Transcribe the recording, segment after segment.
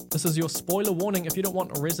This is your spoiler warning. If you don't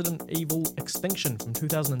want Resident Evil Extinction from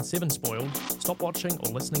 2007 spoiled, stop watching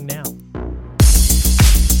or listening now.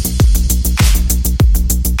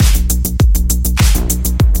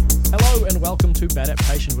 Hello and welcome to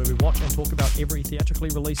Badaptation, where we watch and talk about every theatrically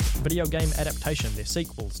released video game adaptation, their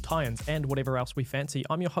sequels, tie-ins, and whatever else we fancy.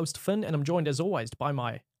 I'm your host Finn, and I'm joined as always by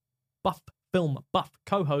my film buff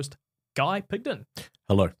co-host Guy Pigden.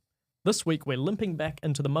 Hello. This week we're limping back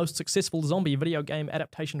into the most successful zombie video game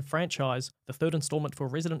adaptation franchise, the third installment for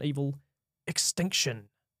Resident Evil Extinction.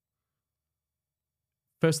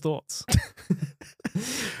 First thoughts?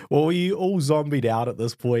 Well, we all zombied out at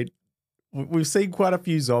this point. We've seen quite a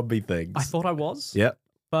few zombie things. I thought I was. Yep.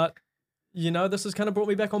 But, you know, this has kind of brought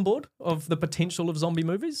me back on board of the potential of zombie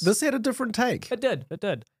movies. This had a different take. It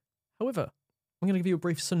did. However, I'm going to give you a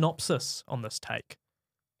brief synopsis on this take.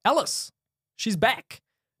 Alice, she's back.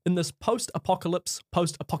 In this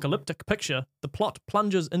post-apocalyptic picture, the plot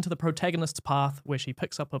plunges into the protagonist's path where she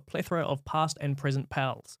picks up a plethora of past and present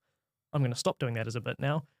pals. I'm going to stop doing that as a bit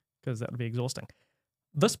now, because that would be exhausting.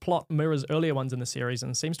 This plot mirrors earlier ones in the series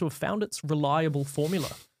and seems to have found its reliable formula.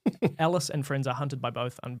 Alice and friends are hunted by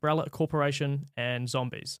both Umbrella Corporation and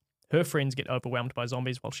zombies. Her friends get overwhelmed by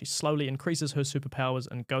zombies while she slowly increases her superpowers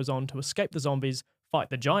and goes on to escape the zombies, fight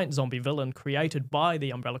the giant zombie villain created by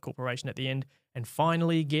the Umbrella Corporation at the end, and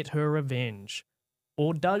finally get her revenge.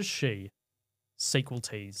 Or does she? Sequel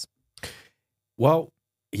tease. Well,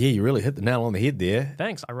 yeah, you really hit the nail on the head there.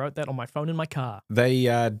 Thanks, I wrote that on my phone in my car. They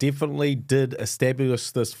definitely did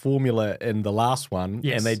establish this formula in the last one,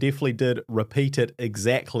 yes. And they definitely did repeat it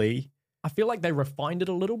exactly. I feel like they refined it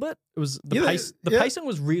a little bit. It was the pacing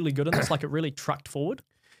was really good in this, like it really trucked forward.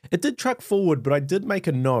 It did truck forward, but I did make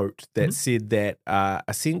a note that said that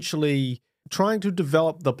essentially trying to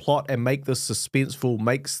develop the plot and make this suspenseful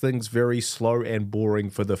makes things very slow and boring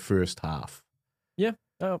for the first half. Yeah,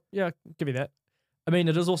 I'll give you that. I mean,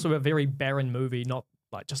 it is also a very barren movie, not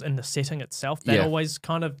like just in the setting itself. That always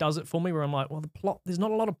kind of does it for me, where I'm like, well, the plot, there's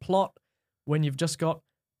not a lot of plot when you've just got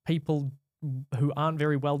people who aren't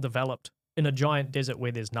very well developed in a giant desert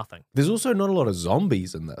where there's nothing. There's also not a lot of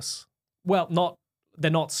zombies in this. Well, they're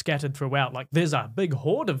not scattered throughout. Like, there's a big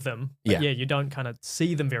horde of them, but you don't kind of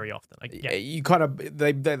see them very often. Like, You kind of,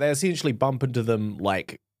 they essentially bump into them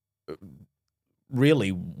like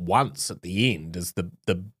really once at the end is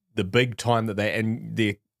the big time that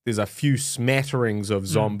there's a few smatterings of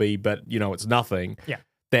zombie, but you know, it's nothing. Yeah.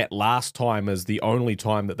 That last time is the only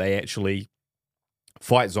time that they actually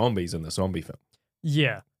fight zombies in the zombie film.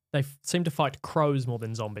 Yeah. They seem to fight crows more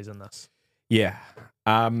than zombies in this. Yeah.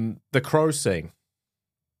 The crow scene.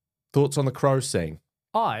 Thoughts on the crow scene?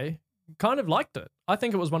 I kind of liked it. I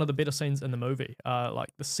think it was one of the better scenes in the movie.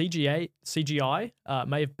 Like the CGI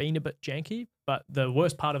may have been a bit janky, but the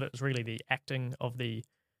worst part of it is really the acting of the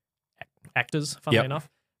actors, funnily enough.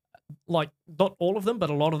 Like, not all of them, but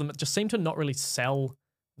a lot of them, it just seemed to not really sell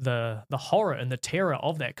the horror and the terror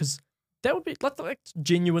of that, because that would be like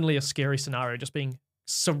genuinely a scary scenario, just being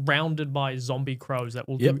surrounded by zombie crows that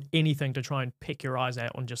will do anything to try and pick your eyes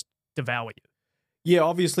out and just devour you. Yeah,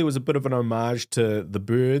 obviously it was a bit of an homage to The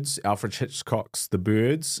Birds, Alfred Hitchcock's The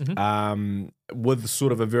Birds, with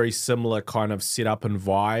sort of a very similar kind of setup and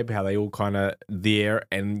vibe, how they all kind of there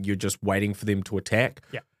and you're just waiting for them to attack.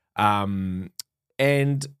 Yeah.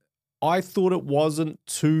 And I thought it wasn't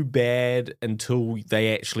too bad until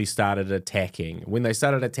they actually started attacking. When they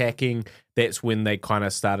started attacking, that's when they kind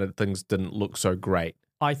of started, things didn't look so great.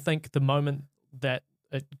 I think the moment that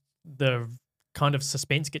the kind of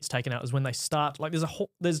suspense gets taken out is when they start, like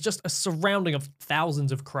there's just a surrounding of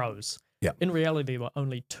thousands of crows. Yeah. In reality, there were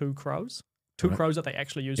only two crows crows that they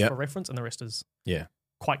actually used for reference, and the rest is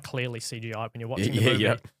quite clearly CGI when you're watching the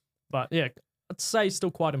movie. But yeah, I'd say still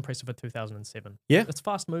quite impressive for 2007. Yeah. It's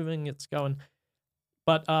fast moving, it's going.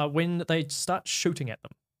 But when they start shooting at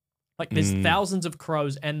them, like there's thousands of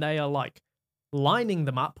crows and they are like lining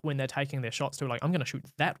them up when they're taking their shots to, like, I'm going to shoot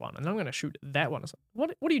that one and I'm going to shoot that one. It's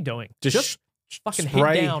like, what are you doing? Just fucking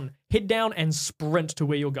head down and sprint to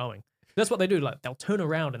where you're going. That's what they do. Like, they'll turn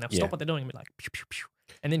around and they'll stop what they're doing and be like, pew, pew, pew,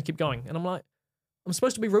 and then keep going. And I'm like, I'm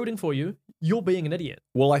supposed to be rooting for you. You're being an idiot.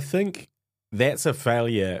 Well, I think that's a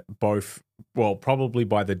failure probably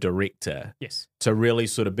by the director. Yes. To really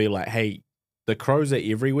sort of be like, hey, the crows are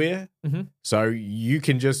everywhere, so you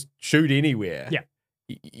can just shoot anywhere. Yeah.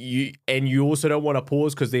 You also don't want to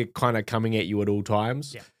pause because they're kind of coming at you at all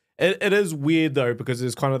times. Yeah. It is weird, though, because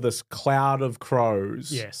there's kind of this cloud of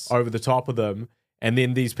crows over the top of them, and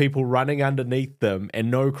then these people running underneath them,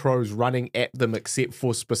 and no crows running at them except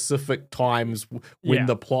for specific times when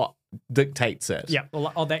the plot dictates it. Yeah.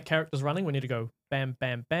 Well, that character's running, we need to go bam,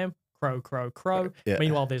 bam, bam, crow, crow, crow. Yeah.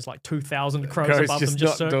 Meanwhile, there's like 2,000 crows Crow's above them just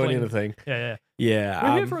just not circling. doing anything. Yeah. Yeah.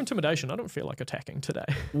 We're here for intimidation. I don't feel like attacking today.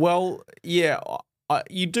 Well, yeah,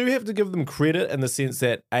 you do have to give them credit in the sense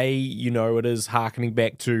that it is harkening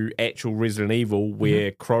back to actual Resident Evil,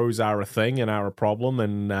 where crows are a thing and are a problem,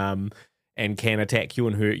 and can attack you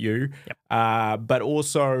and hurt you. Yep. But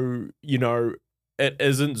also, it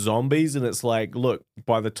isn't zombies, and it's like, look,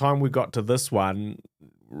 by the time we got to this one,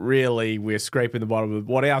 really, we're scraping the bottom of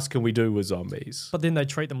what else can we do with zombies? But then they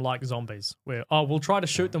treat them like zombies, where, we'll try to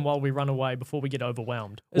shoot them while we run away before we get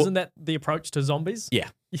overwhelmed. Isn't that the approach to zombies? Yeah.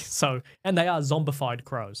 So, and they are zombified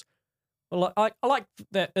crows. Well, I like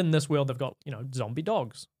that in this world they've got, zombie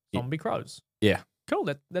dogs, zombie crows. Yeah. Cool,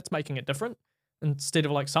 that's making it different. Instead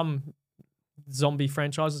of like some zombie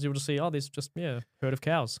franchises, you'll just see, there's just, herd of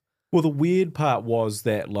cows. Well, the weird part was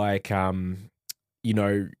that,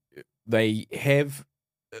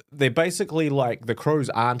 they're basically like the crows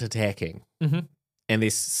aren't attacking, and they're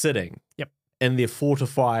sitting in their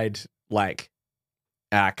fortified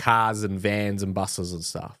cars and vans and buses and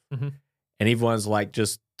stuff, and everyone's like,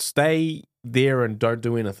 just stay there and don't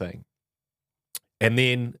do anything. And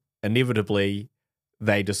then inevitably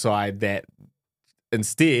they decide that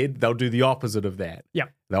instead they'll do the opposite of that. Yeah,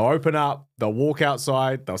 they'll open up, they'll walk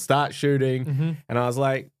outside, they'll start shooting, and I was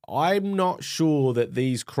like, I'm not sure that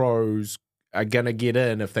these crows are gonna get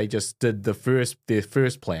in if they just did their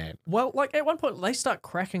first plan. Well, like at one point they start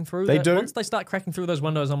cracking through. Once they start cracking through those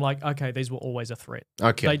windows, I'm like, okay, these were always a threat.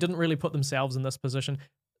 Okay, they didn't really put themselves in this position.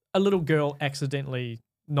 A little girl accidentally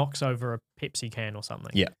knocks over a Pepsi can or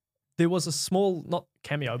something. Yeah, there was a small, not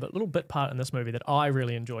cameo, but little bit part in this movie that I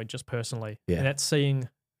really enjoyed just personally, and that's seeing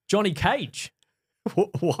Johnny Cage.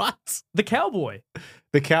 What? The cowboy.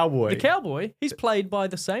 The cowboy. The cowboy. He's played by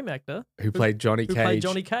the same actor who played Johnny Cage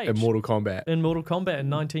in Mortal Kombat. In Mortal Kombat in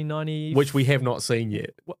 1990. Which we have not seen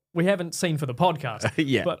yet. We haven't seen for the podcast.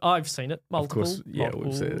 Yeah. But I've seen it multiple, of course,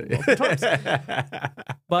 we've seen it. multiple times.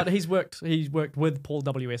 But he's worked with Paul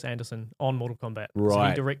W.S. Anderson on Mortal Kombat. Right. So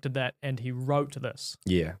he directed that and he wrote this.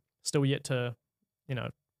 Yeah. Still yet to,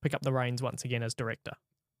 pick up the reins once again as director.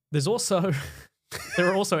 There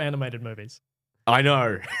are also animated movies. I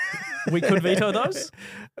know. We could veto those?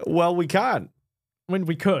 Well, we can't. When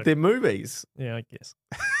we could. They're movies. Yeah, I guess.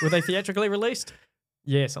 Were they theatrically released?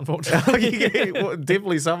 Yes, unfortunately. Well,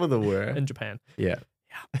 definitely some of them were. In Japan. Yeah.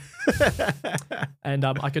 And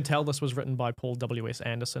I could tell this was written by Paul W.S.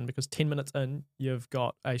 Anderson because 10 minutes in, you've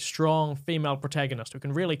got a strong female protagonist who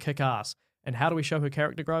can really kick ass. And how do we show her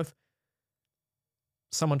character growth?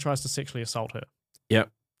 Someone tries to sexually assault her. Yep.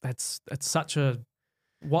 That's such a...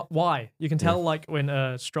 Why? You can tell when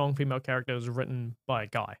a strong female character is written by a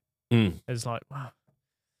guy. It's like, wow,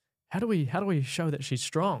 how do we show that she's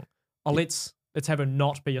strong? Oh, let's have her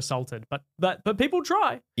not be assaulted. But people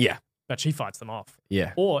try. Yeah. But she fights them off.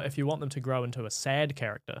 Yeah. Or if you want them to grow into a sad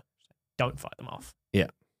character, don't fight them off. Yeah.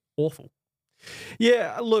 Awful.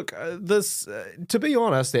 Yeah, look, this, to be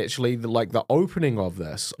honest, actually, the opening of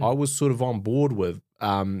this, I was sort of on board with,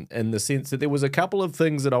 in the sense that there was a couple of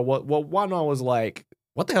things that one, I was like,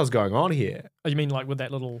 what the hell's going on here? Oh, you mean like with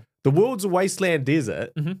that little... The world's a wasteland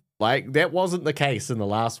desert. That wasn't the case in the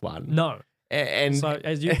last one. No. And so,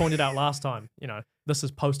 as you pointed out last time, this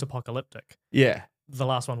is post-apocalyptic. Yeah. The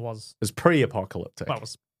last one was... It was pre-apocalyptic. Well, it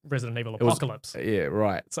was Resident Evil Apocalypse. Yeah,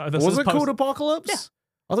 right. So this was it called Apocalypse? Yeah.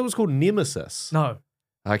 I thought it was called Nemesis. No.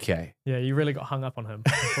 Okay. Yeah, you really got hung up on him,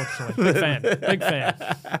 unfortunately. Big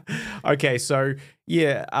fan. Okay, so,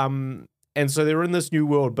 yeah, and so they're in this new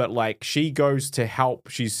world, but she goes to help.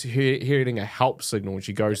 She's hearing a help signal, and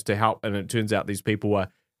she goes to help, and it turns out these people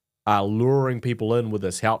are luring people in with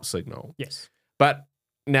this help signal. Yes. But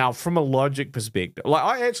now, from a logic perspective,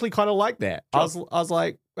 I actually kind of like that. Sure. I was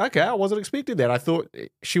like, okay, I wasn't expecting that. I thought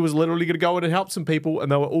she was literally going to go in and help some people, and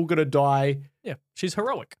they were all going to die. Yeah, she's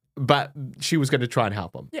heroic. But she was going to try and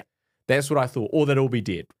help them. Yeah. That's what I thought. Or they'd all be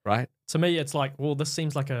dead, right? To me, it's like, well, this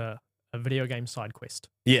seems like a video game side quest.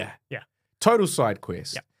 Yeah. Yeah. Total side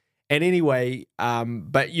quest. Yeah. And anyway,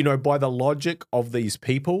 but, by the logic of these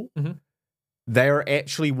people, they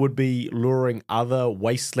actually would be luring other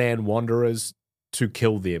wasteland wanderers to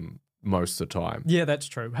kill them most of the time. Yeah, that's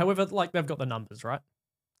true. However, they've got the numbers, right?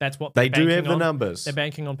 That's what they do have the numbers. They're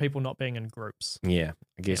banking on people not being in groups. Yeah,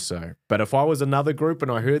 I guess so. But if I was another group and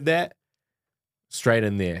I heard that, straight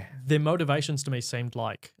in there. Their motivations to me seemed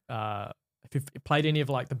like, if you've played any of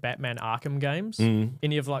the Batman Arkham games,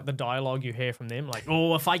 any of the dialogue you hear from them,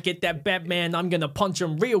 if I get that Batman, I'm going to punch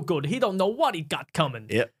him real good. He don't know what he got coming.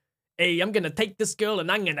 Yep. hey, I'm gonna take this girl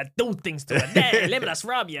and I'm gonna do things to her. Hey, let us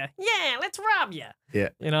rob you. Yeah, let's rob you. Yeah.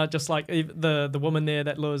 You know, just like the woman there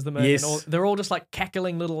that lures them in. Yes. And they're all just like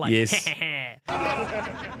cackling little like. Yes.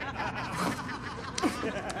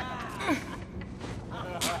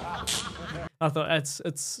 I thought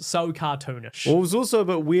it's so cartoonish. Well, it was also a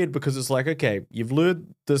bit weird because it's like, okay, you've lured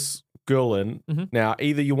this girl in. Mm-hmm. Now,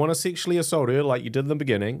 either you want to sexually assault her like you did in the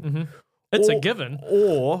beginning. Mm-hmm. It's a given.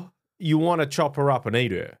 Or you want to chop her up and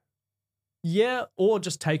eat her. Yeah, or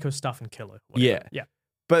just take her stuff and kill her. Whatever. Yeah.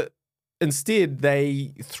 But instead,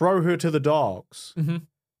 they throw her to the dogs, Mm-hmm.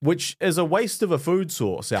 which is a waste of a food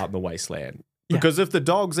source out in the wasteland. Yeah. Because if the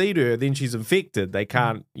dogs eat her, then she's infected. They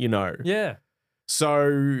can't, Yeah.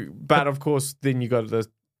 So, but of course, then you got the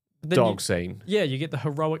Then dog scene. Yeah, you get the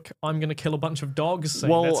heroic "I'm going to kill a bunch of dogs" scene.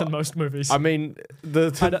 Well, That's in most movies. I mean,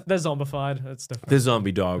 They're zombified. It's different. the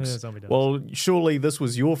zombie dogs. Yeah, zombie dogs. Well, surely this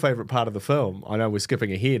was your favorite part of the film. I know we're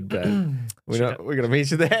skipping ahead, but we're going to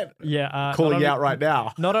mention that. Yeah, Calling you out right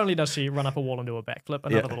now. Not only does she run up a wall and do a backflip,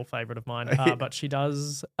 another Yeah. little favorite of mine, but she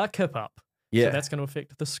does a kip up. Yeah, So that's going to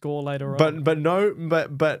affect the score later on.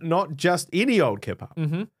 but not just any old kipper.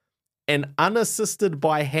 Mm-hmm. An unassisted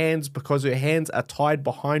by hands because her hands are tied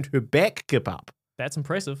behind her back kip up. That's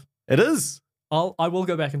impressive. It is. I will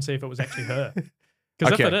go back and see if it was actually her.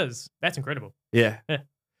 Because Okay. if it is, that's incredible. Yeah. Yeah.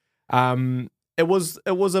 It was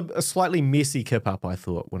a slightly messy kip up, I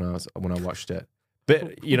thought, when I watched it.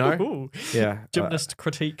 But Ooh. yeah. Gymnast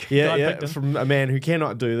critique. Yeah, Guy yeah. Picton. From a man who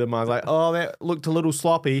cannot do them, I was like, oh, that looked a little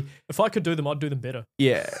sloppy. If I could do them, I'd do them better.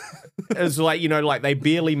 Yeah. It's like, like they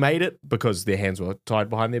barely made it because their hands were tied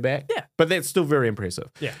behind their back. Yeah. But that's still very impressive.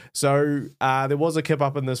 Yeah. So there was a kip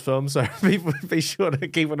up in this film, so people be sure to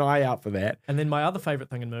keep an eye out for that. And then my other favorite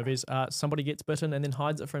thing in movies, somebody gets bitten and then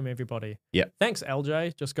hides it from everybody. Yeah. Thanks,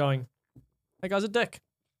 LJ. Just going, that guy's a dick.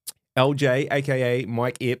 LJ, aka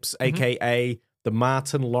Mike Epps, aka the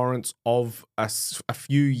Martin Lawrence of a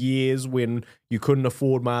few years when you couldn't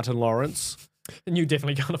afford Martin Lawrence. And you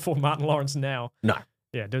definitely can't afford Martin Lawrence now. No.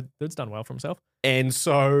 Yeah, dude's done well for himself. And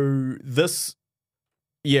so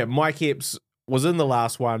Mike Epps was in the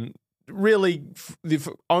last one, really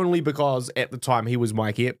only because at the time he was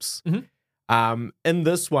Mike Epps. Mm-hmm. In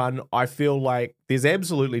this one, I feel like there's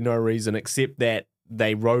absolutely no reason except that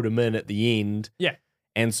they wrote him in at the end. Yeah.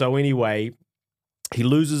 And so anyway, he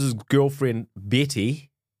loses his girlfriend, Betty.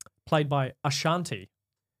 Played by Ashanti.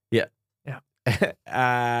 Yeah.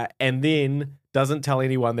 Yeah. And then doesn't tell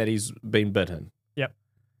anyone that he's been bitten. Yep.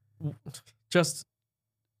 Just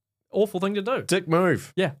awful thing to do. Dick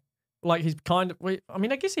move. Yeah. Like he's kind of, I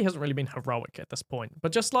mean, I guess he hasn't really been heroic at this point,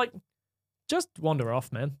 but just wander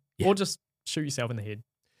off, man. Yeah. Or just shoot yourself in the head.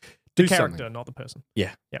 Do The character, something. not the person.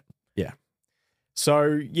 Yeah. Yep. Yeah.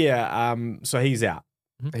 So, so he's out.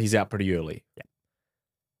 Mhm. He's out pretty early. Yeah.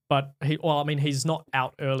 But he's not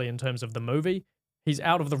out early in terms of the movie. He's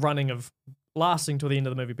out of the running of lasting to the end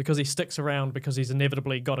of the movie because he sticks around because he's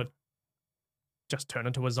inevitably got to just turn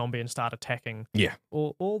into a zombie and start attacking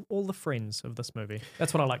all the friends of this movie.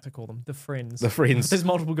 That's what I like to call them, the friends. The friends. There's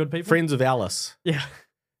multiple good people. Friends of Alice. Yeah.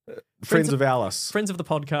 Friends of Alice. Friends of the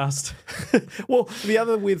podcast. Well, the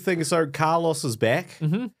other weird thing is, so Carlos is back.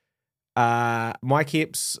 Mm-hmm. Mike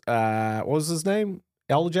Epps, what was his name?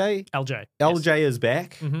 LJ? LJ. LJ is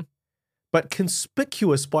back. Mhm. But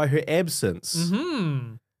conspicuous by her absence,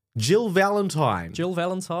 Mm-hmm. Jill Valentine Jill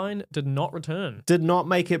Valentine did not return. did not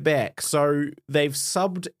make it back. So they've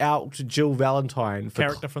subbed out Jill Valentine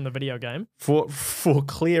Character from the video game. for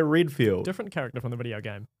Claire Redfield. Different character from the video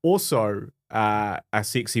game. Also a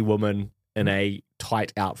sexy woman in a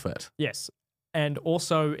tight outfit. Yes. And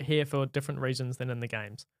also here for different reasons than in the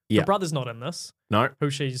games. Yeah. The brother's not in this, No. who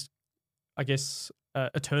she's, I guess,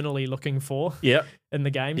 eternally looking for Yep. in the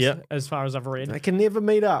games, Yeah. as far as I've read. They can never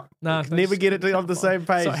meet up. Nah, They can never get it on the same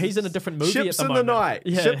page. So he's in a different movie Ships at the in moment. the night.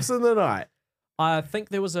 Yeah. Ships in the night. I think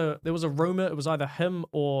there was a rumor. It was either him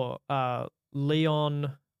or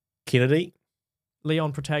Leon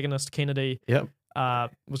protagonist Kennedy. Yep.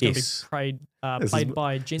 Was going to S. be played His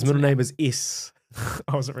by His Jensen. middle name is S.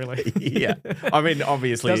 Oh, is it really? Yeah. I mean,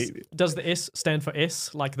 obviously. Does the S stand for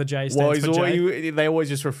S, like the J stands Well, for J? they always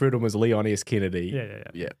just refer to him as Leon S. Kennedy. Yeah.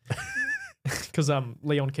 Yeah. Because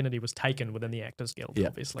Leon Kennedy was taken within the Actors Guild, Yeah,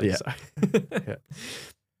 obviously. yeah. So. Yeah.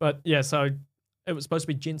 But yeah, so it was supposed to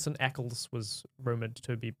be Jensen Ackles was rumored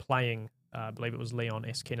to be playing. I believe it was Leon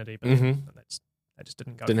S. Kennedy, but Mhm. that just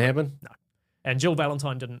didn't go. Didn't for it. happen? No. And Jill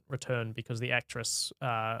Valentine didn't return because the actress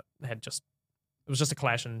it was just a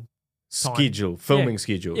clash in time. Filming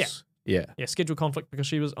schedules. Yeah. schedule conflict because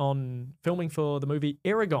she was on filming for the movie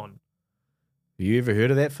Aragon. Have you ever heard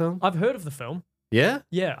of that film? I've heard of the film. Yeah?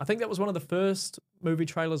 Yeah, I think that was one of the first movie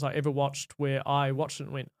trailers I ever watched where I watched it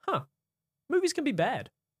and went, huh, movies can be bad.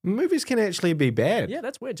 Movies can actually be bad. Yeah,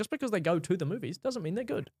 that's weird. Just because they go to the movies doesn't mean they're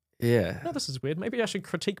good. Yeah. No, this is weird. Maybe I should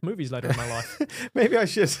critique movies later in my life. Maybe I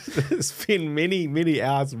should spend many, many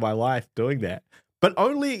hours of my life doing that. But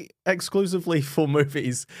only exclusively for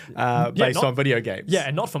movies based on video games. Yeah,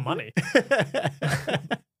 and not for money.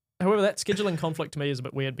 However, that scheduling conflict to me is a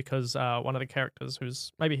bit weird because one of the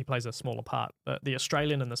characters maybe he plays a smaller part, but the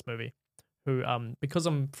Australian in this movie, who, because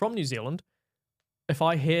I'm from New Zealand, if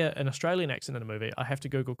I hear an Australian accent in a movie, I have to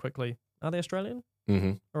Google quickly, are they Australian?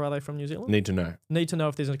 Mm-hmm. Or are they from New Zealand? Need to know. Need to know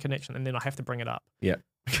if there's a connection, and then I have to bring it up. Yeah.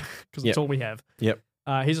 Because it's all we have. Yep.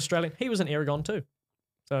 He's Australian. He was in Aragon too.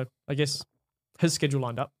 So I guess his schedule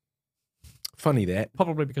lined up. Funny that.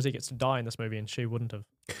 Probably because he gets to die in this movie and she wouldn't have.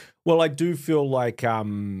 Well, I do feel like,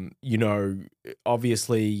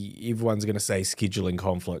 obviously everyone's going to say scheduling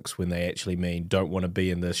conflicts when they actually mean don't want to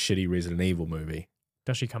be in this shitty Resident Evil movie.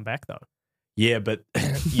 Does she come back though? Yeah, but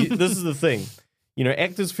this is the thing.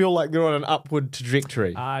 Actors feel like they're on an upward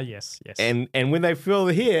trajectory. Yes. And when they feel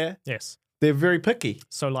here, yes, they're very picky.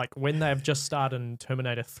 So like when they've just started in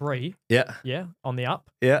Terminator 3, yeah, on the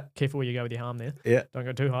up. Yeah. Careful where you go with your arm there. Yeah. Don't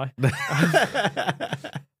go too high.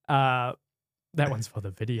 That one's for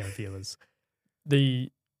the video viewers. If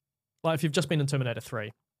you've just been in Terminator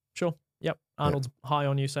 3, sure. Yep. Arnold's high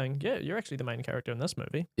on you saying, yeah, you're actually the main character in this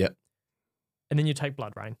movie. Yep. And then you take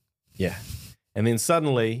Blood Rain. Yeah. And then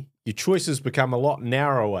suddenly your choices become a lot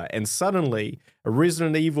narrower, and suddenly a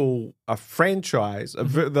Resident Evil franchise,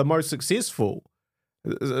 the most successful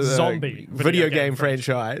zombie video game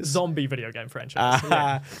franchise, zombie video game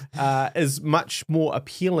franchise, is much more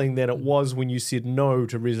appealing than it was when you said no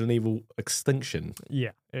to Resident Evil Extinction.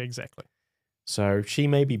 Yeah, exactly. So she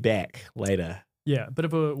may be back later. Yeah, a bit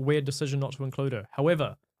of a weird decision not to include her.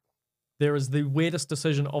 However, there is the weirdest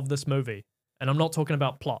decision of this movie, and I'm not talking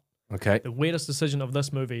about plot. Okay. The weirdest decision of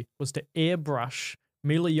this movie was to airbrush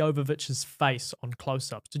Mila Jovovich's face on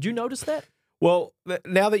close-ups. Did you notice that? Well,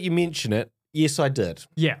 now that you mention it, yes, I did.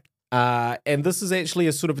 Yeah. And this is actually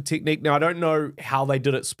a sort of a technique. Now, I don't know how they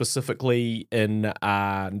did it specifically in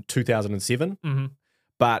 2007,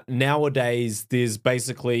 but nowadays there's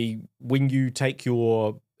basically when you take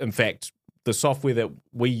in fact, the software that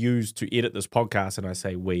we use to edit this podcast, and I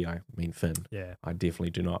say we, I mean Finn. Yeah. I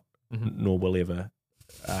definitely do not, nor will ever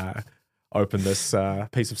open this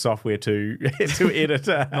piece of software to edit.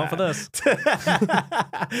 Not for this.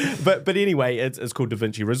 but anyway, it's called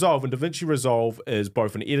DaVinci Resolve, and DaVinci Resolve is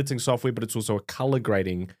both an editing software, but it's also a color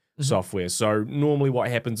grading software. So normally what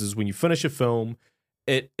happens is when you finish a film,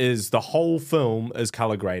 the whole film is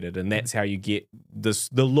color graded, and that's how you get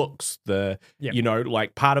the looks.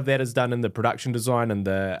 Like part of that is done in the production design and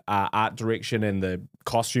the art direction and the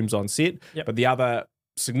costumes on set, but the other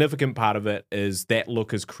significant part of it is that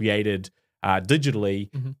look is created digitally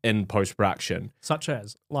in post-production. Such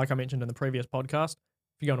as, like I mentioned in the previous podcast,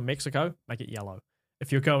 if you're going to Mexico, make it yellow.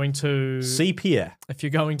 If you're going to sepia, if you're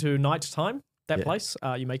going to nighttime, place,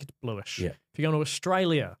 you make it bluish. Yeah. If you're going to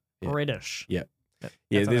Australia, reddish. Yeah.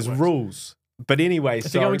 There's rules. But anyway,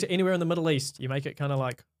 if you're going to anywhere in the Middle East, you make it kind of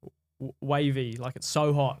like wavy, like it's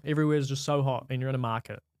so hot. Everywhere's just so hot, and you're in a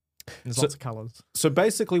market. There's lots of colors. So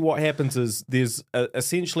basically what happens is there's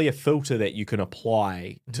essentially a filter that you can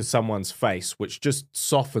apply to someone's face, which just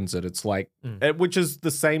softens it. It's like, which is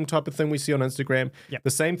the same type of thing we see on Instagram. Yep.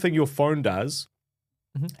 The same thing your phone does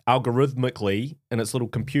algorithmically in its little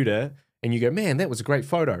computer. And you go, man, that was a great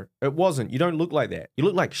photo. It wasn't. You don't look like that. You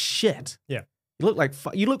look like shit. Yeah. You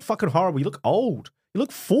look fucking horrible. You look old. You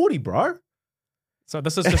look 40, bro. So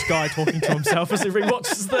this is just Guy talking to himself as he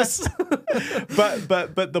rewatches this.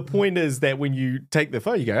 but the point is that when you take the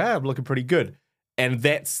photo, you go, I'm looking pretty good. And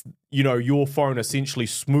that's, your phone essentially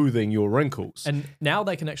smoothing your wrinkles. And now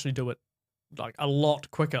they can actually do it like a lot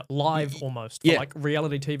quicker, live almost. For like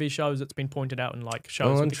reality TV shows, it's been pointed out in like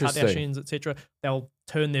shows with the Kardashians, etc. They'll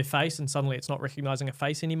turn their face and suddenly it's not recognizing a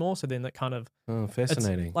face anymore. So then that kind of... Oh,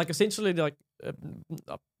 fascinating. Like essentially like...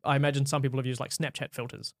 I imagine some people have used like Snapchat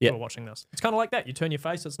filters who are watching this. It's kind of like that. You turn your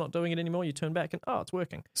face, it's not doing it anymore. You turn back and, it's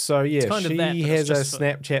working. So, yeah, she has a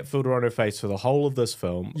Snapchat filter on her face for the whole of this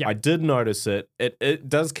film. Yep. I did notice it. It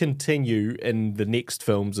does continue in the next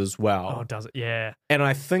films as well. Oh, does it? Yeah. And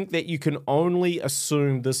I think that you can only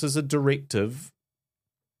assume this is a directive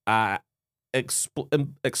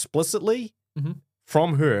explicitly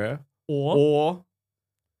from her or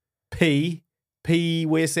P.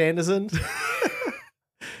 Wes Anderson.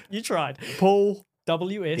 You tried. Paul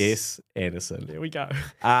W.S. Anderson. There we go.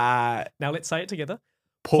 Now let's say it together.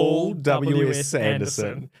 Paul Paul W.S.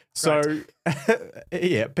 Anderson. So,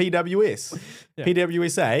 yeah, PWS. Yeah.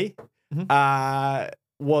 PWSA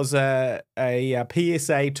was a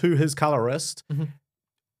PSA to his colorist.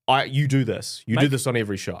 You do this. You do this on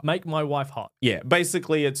every shot. Make my wife hot. Yeah,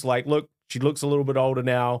 basically it's like, look, she looks a little bit older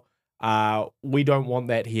now. We don't want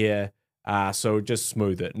that here, so just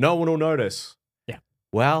smooth it. No one will notice. Yeah.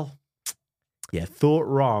 Well, you thought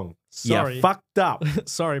wrong. Sorry. You fucked up.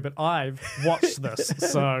 Sorry, but I've watched this,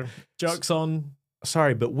 so joke's on.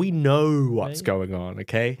 Sorry, but we know what's going on,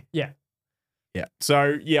 okay? Yeah. Yeah.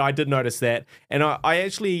 So, yeah, I did notice that. And I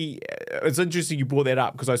actually, it's interesting you brought that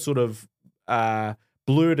up because I sort of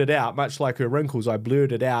blurred it out, much like her wrinkles. I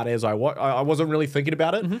blurred it out as I wasn't really thinking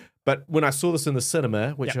about it. But when I saw this in the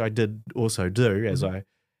cinema, which I did also do, as I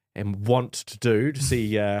am wont to do, to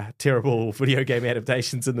see terrible video game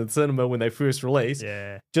adaptations in the cinema when they first release.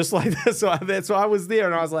 Yeah. Just like this. So that's why I was there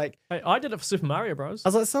and I was like, Hey, I did it for Super Mario Bros. I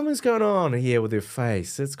was like, something's going on here with her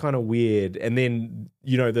face. It's kind of weird. And then,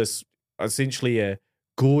 this essentially a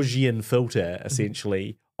Gaussian filter,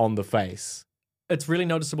 essentially, on the face. It's really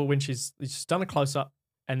noticeable when she's done a close up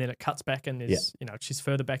and then it cuts back and there's, she's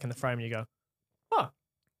further back in the frame and you go,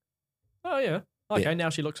 oh yeah. Okay, now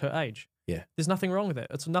she looks her age. Yeah. There's nothing wrong with it.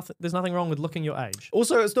 There's nothing wrong with looking your age.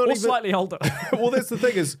 Also, it's not or even slightly older. Well, that's the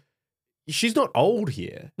thing is, she's not old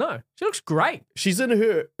here. No, she looks great. She's in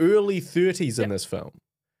her early 30s in this film.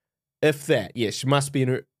 If that. Yeah, she must be in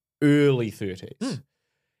her early 30s.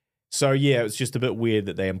 So, yeah, it's just a bit weird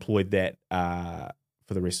that they employed that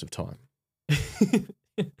for the rest of time.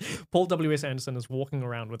 Paul W.S. Anderson is walking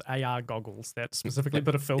around with AR goggles that specifically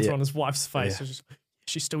put a filter on his wife's face. Yeah.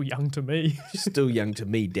 She's still young to me. She's still young to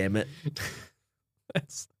me, damn it.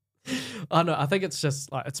 I know. I think it's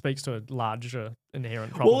just like it speaks to a larger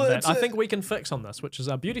inherent problem that I think we can fix on this, which is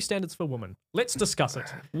our beauty standards for women. Let's discuss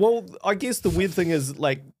it. Well, I guess the weird thing is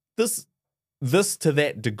like this to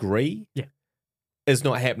that degree is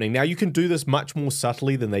not happening. Now you can do this much more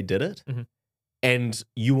subtly than they did it, and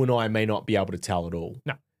you and I may not be able to tell at all.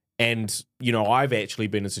 No. And I've actually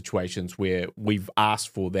been in situations where we've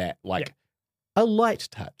asked for that, like a light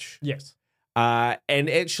touch. Yes. And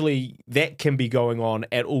actually, that can be going on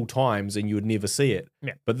at all times, and you would never see it.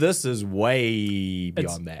 Yeah. But this is way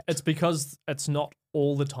beyond that. It's because it's not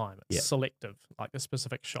all the time. It's selective, like the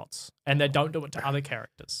specific shots, and they don't do it to other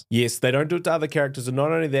characters. Yes, they don't do it to other characters, and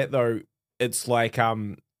not only that though, it's like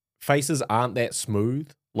faces aren't that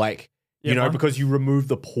smooth. Like because you remove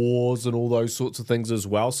the pores and all those sorts of things as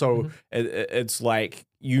well. So it's like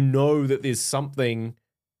that there's something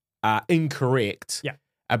incorrect. Yeah.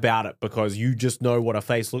 About it because you just know what a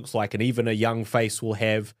face looks like, and even a young face will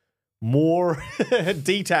have more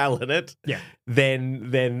detail in it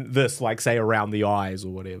than this, like say around the eyes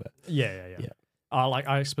or whatever. Yeah.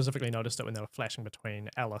 I specifically noticed it when they were flashing between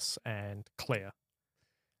Alice and Claire.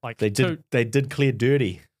 Like they did Claire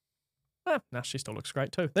dirty. Now she still looks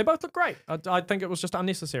great too. They both look great. I think it was just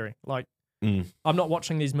unnecessary. Like I'm not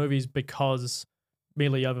watching these movies because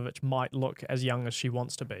Mila Jovovich might look as young as she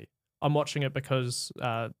wants to be. I'm watching it because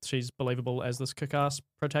she's believable as this kick-ass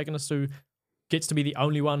protagonist who gets to be the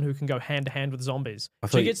only one who can go hand-to-hand with zombies.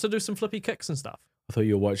 She gets to do some flippy kicks and stuff. I thought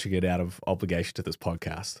you were watching it out of obligation to this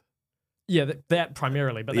podcast. Yeah, that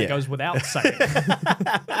primarily, but that goes without saying.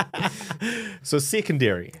 So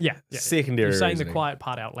secondary. Yeah. Secondary You're saying reasoning. the quiet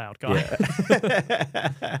part out loud, guy.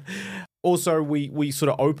 Yeah. Also, we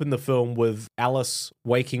sort of open the film with Alice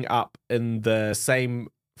waking up in the same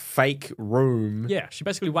fake room. Yeah, she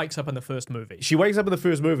basically wakes up in the first movie. She wakes up in the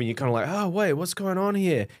first movie and you're kind of like, oh, wait, what's going on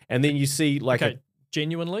here? And then you see like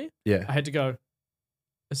genuinely, I had to go,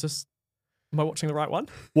 am I watching the right one?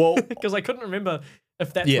 Well, because I couldn't remember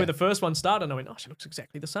if that's where the first one started. And I went, oh, she looks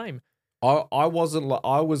exactly the same. I was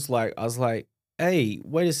like, hey,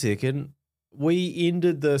 wait a second. We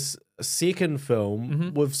ended this second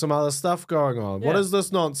film with some other stuff going on. What is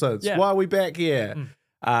this nonsense? Why are we back here?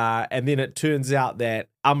 And then it turns out that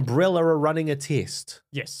Umbrella are running a test.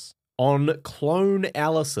 Yes. On clone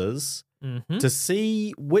Alice's to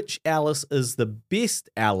see which Alice is the best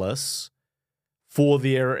Alice for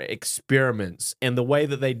their experiments. And the way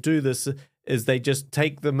that they do this is they just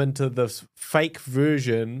take them into this fake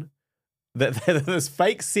version, this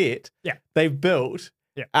fake set they've built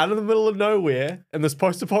out of the middle of nowhere in this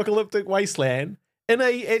post-apocalyptic wasteland in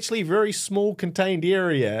a actually very small contained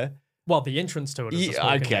area. Well, the entrance to it is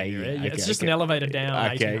it's just an elevator down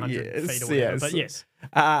 1,800 feet or whatever, but yes.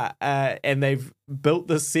 And they've built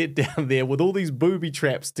this set down there with all these booby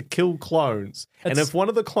traps to kill clones. And if one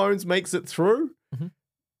of the clones makes it through,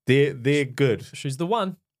 they're good. She's the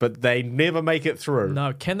one. but they never make it through.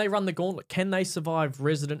 No, can they run the gauntlet? Can they survive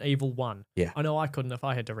Resident Evil 1? Yeah. I know I couldn't if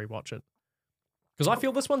I had to rewatch it. Because I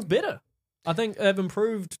feel this one's better. I think they've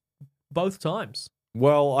improved both times.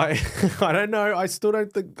 Well, I don't know. I still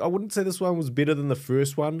don't think, I wouldn't say this one was better than the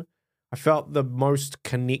first one. I felt the most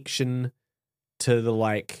connection to the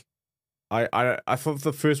like, I thought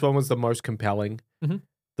the first one was the most compelling. Mm-hmm.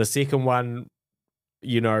 The second one,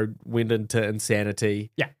 went into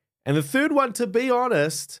insanity. Yeah. And the third one, to be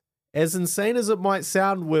honest, as insane as it might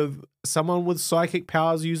sound with someone with psychic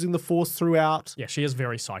powers using the Force throughout. Yeah, she is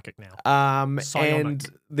very psychic now. And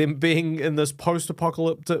them being in this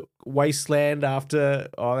post-apocalyptic wasteland after,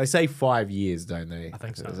 they say 5 years, don't they? I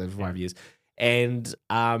think so. They say 5 years. And,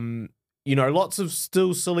 lots of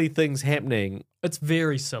still silly things happening. It's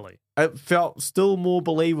very silly. It felt still more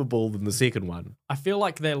believable than the second one. I feel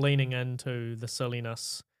like they're leaning into the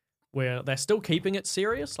silliness where they're still keeping it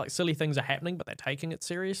serious. Like, silly things are happening, but they're taking it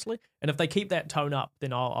seriously. And if they keep that tone up,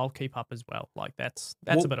 then I'll keep up as well. Like, that's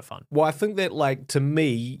a bit of fun. Well, I think that, like, to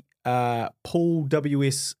me, Paul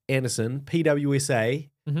W.S. Anderson, PWSA.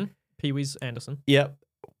 Mm-hmm. Pee-wee's Anderson. Yep.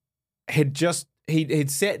 He'd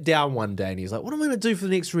sat down one day and he's like, what am I going to do for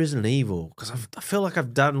the next Resident Evil? Because I feel like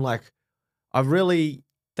I've done, like,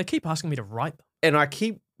 They keep asking me to write them. And I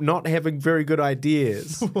keep not having very good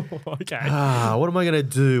ideas. Okay. What am I going to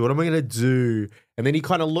do? What am I going to do? And then he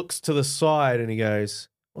kind of looks to the side and he goes,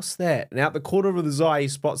 what's that? And out the corner of his eye, he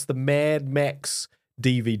spots the Mad Max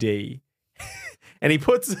DVD. And he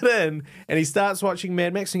puts it in and he starts watching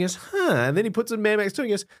Mad Max and he goes, And then he puts in Mad Max 2 and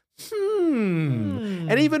he goes,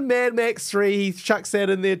 And even Mad Max 3, he chucks that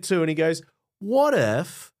in there too. And he goes, what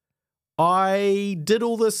if I did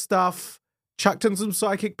all this stuff, chucked in some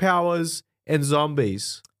psychic powers and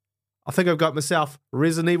zombies? I think I've got myself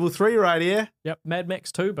Resident Evil 3 right here. Yep, Mad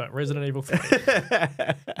Max 2, but Resident Evil 3.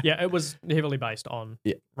 Yeah, it was heavily based on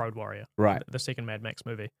Road Warrior, right? The second Mad Max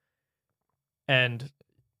movie. And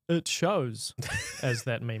it shows, as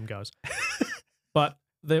that meme goes. But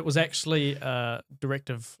there was actually a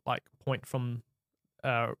directive point from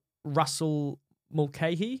Russell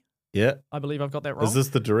Mulcahy. Yeah. I believe I've got that wrong. Is this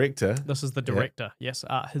the director? This is the director, yes.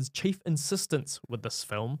 His chief insistence with this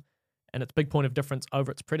film, and its big point of difference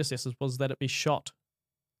over its predecessors, was that it be shot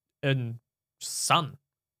in sun,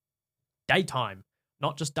 daytime,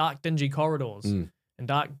 not just dark, dingy corridors and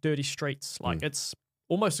dark, dirty streets. It's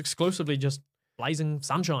almost exclusively just blazing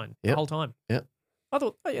sunshine the whole time. Yeah. I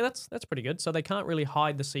thought, that's pretty good. So they can't really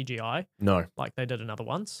hide the CGI. No. Like they did in other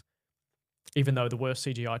ones. Even though the worst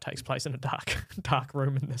CGI takes place in a dark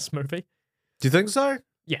room in this movie. Do you think so?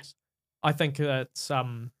 Yes. I think it's,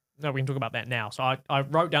 no, we can talk about that now. So I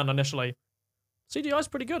wrote down initially, CGI is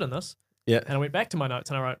pretty good in this. Yeah. And I went back to my notes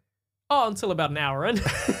and I wrote, until about an hour in.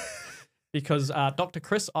 Because Dr.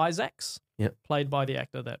 Chris Isaacs, played by the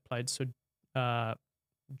actor that played Jorah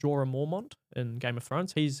Mormont in Game of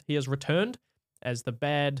Thrones, he has returned as the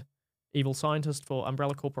bad evil scientist for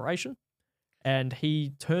Umbrella Corporation. And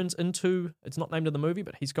he turns into, it's not named in the movie,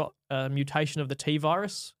 but he's got a mutation of the T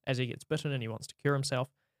virus as he gets bitten and he wants to cure himself.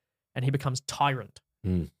 And he becomes Tyrant,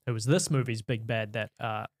 who is this movie's big bad that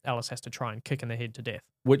Alice has to try and kick in the head to death.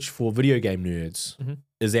 Which, for video game nerds,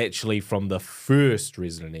 is actually from the first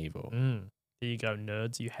Resident Evil. There you go,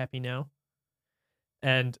 nerds. You happy now?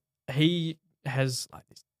 And he has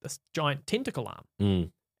this giant tentacle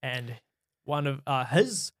arm. And one of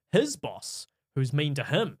his boss, who's mean to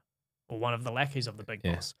him, or one of the lackeys of the big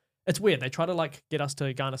boss. It's weird. They try to get us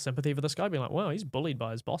to garner sympathy for this guy, being like, "Wow, he's bullied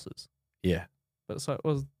by his bosses." Yeah. But so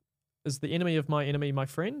is the enemy of my enemy my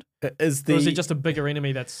friend? Or is he just a bigger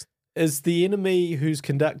enemy that's... Is the enemy who's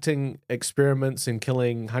conducting experiments and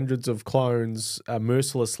killing hundreds of clones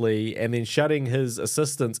mercilessly and then shutting his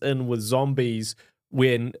assistants in with zombies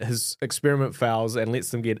when his experiment fails and lets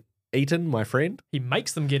them get eaten, my friend? He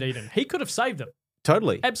makes them get eaten. He could have saved them.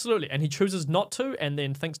 Totally. Absolutely. And he chooses not to and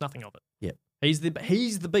then thinks nothing of it. Yeah. He's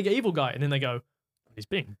the big evil guy. And then they go, he's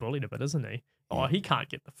being bullied a bit, isn't he? Oh, he can't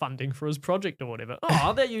get the funding for his project or whatever.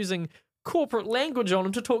 Oh, they're using corporate language on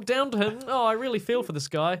him to talk down to him. Oh, I really feel for this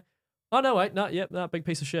guy. Oh, no, wait. No, big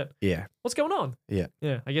piece of shit. Yeah. What's going on? Yeah.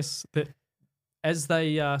 Yeah, I guess that, as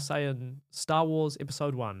they say in Star Wars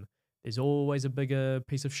Episode 1, there's always a bigger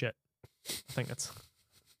piece of shit. I think that's...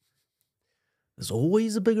 There's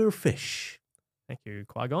always a bigger fish. Thank you,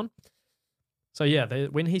 Qui-Gon. So yeah,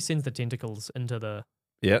 when he sends the tentacles into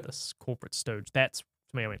this corporate stooge, that's,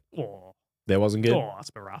 to me, I went, oh. That wasn't good? Oh, that's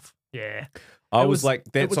a bit rough. Yeah. I was like,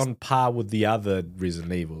 that's on par with the other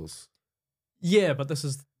Resident Evils. Yeah, but this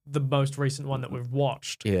is the most recent one that we've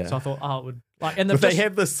watched. Yeah. So I thought, it would... But they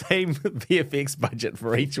have the same VFX budget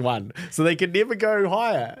for each one, so they can never go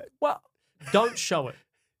higher. Well, don't show it.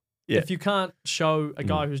 If you can't show a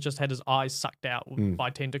guy who's just had his eyes sucked out by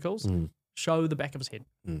tentacles, show the back of his head.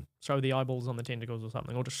 Show the eyeballs on the tentacles or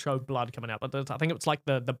something, or just show blood coming out. But I think it's like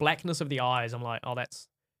the blackness of the eyes. I'm like, oh, it's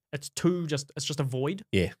just a void.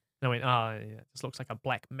 Yeah. And I went, oh, yeah, this looks like a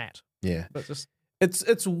black mat. Yeah. But just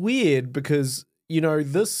it's weird because,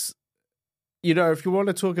 this, if you want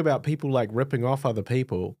to talk about people like ripping off other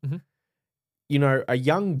people, a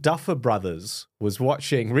young Duffer Brothers was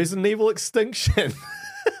watching Resident Evil Extinction.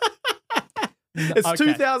 It's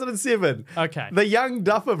 2007. Okay. The young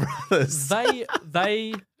Duffer Brothers.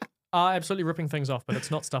 They are absolutely ripping things off, but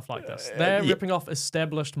it's not stuff like this. They're ripping off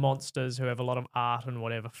established monsters who have a lot of art and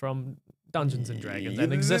whatever from Dungeons and Dragons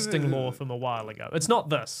and existing lore from a while ago. It's not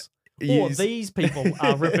this. Or these people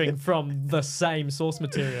are ripping from the same source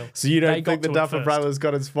material. So you don't think the Duffer Brothers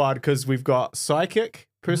got inspired because we've got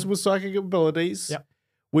person with psychic abilities. Yep.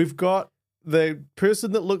 We've got the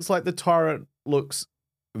person that looks like the tyrant looks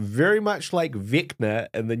very much like Vecna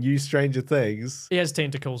in the new Stranger Things. He has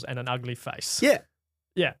tentacles and an ugly face. Yeah.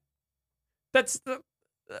 Yeah. That's the...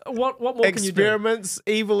 What more can you do? Experiments,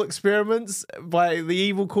 evil experiments by the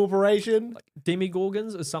evil corporation. Like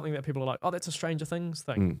Demigorgons is something that people are like, oh, that's a Stranger Things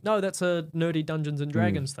thing. No, that's a nerdy Dungeons and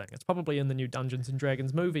Dragons thing. It's probably in the new Dungeons and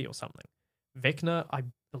Dragons movie or something. Vecna, I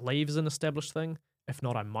believe, is an established thing. If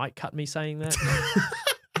not, I might cut me saying that.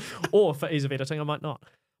 Or for ease of editing, I might not.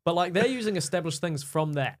 But like they're using established things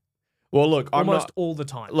from that. Well, look, almost all the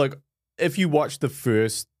time. Look, if you watch the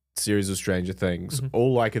first series of Stranger Things,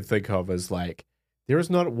 all I could think of is like, there is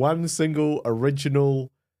not one single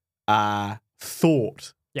original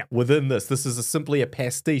thought within this. This is simply a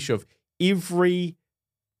pastiche of every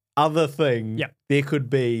other thing there could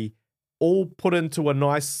be, all put into a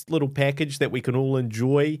nice little package that we can all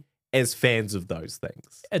enjoy as fans of those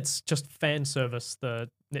things. It's just fan service, the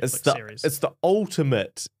Netflix series. It's the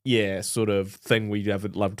ultimate, sort of thing we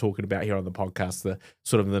love talking about here on the podcast, the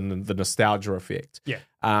sort of the nostalgia effect. Yeah.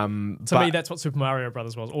 To me, that's what Super Mario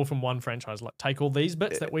Brothers was, all from one franchise. Like, take all these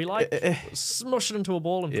bits that we like, smush it into a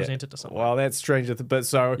ball and present it to someone. Well, that's Stranger Things.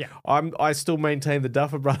 So I still maintain the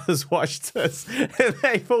Duffer Brothers watched this and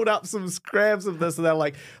they pulled up some scraps of this and they're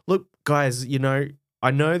like, look, guys, I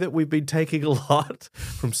know that we've been taking a lot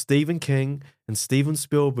from Stephen King and Steven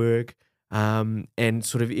Spielberg and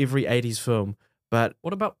sort of every 80s film, but...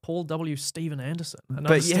 What about Paul W. Steven Anderson?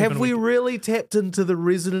 But have we really tapped into the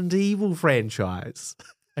Resident Evil franchise?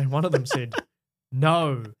 And one of them said,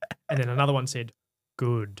 no. And then another one said,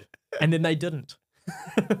 good. And then they didn't.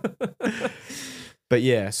 But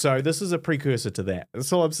yeah, so this is a precursor to that.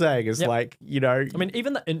 That's all I'm saying is like, I mean,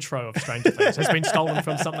 even the intro of Stranger Things has been stolen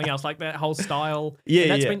from something else, like that whole style.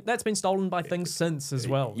 Yeah, that's been stolen by things since as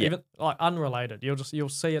well. Yeah. Even like unrelated. You'll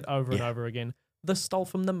see it over and over again. This stole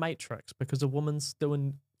from The Matrix because a woman's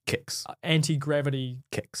doing kicks. Anti-gravity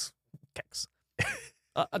kicks.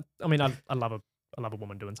 I mean, I love a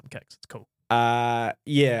woman doing some kicks. It's cool.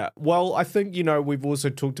 Yeah. Well, I think, we've also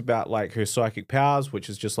talked about like her psychic powers, which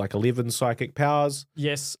is just like 11 psychic powers.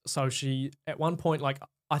 Yes. So she, at one point, like,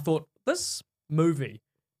 I thought this movie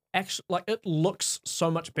actually, like, it looks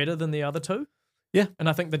so much better than the other two. Yeah. And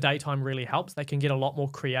I think the daytime really helps. They can get a lot more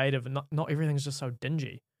creative and not everything's just so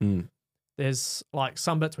dingy. There's like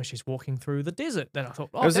some bits where she's walking through the desert that I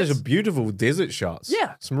thought, those are such beautiful desert shots.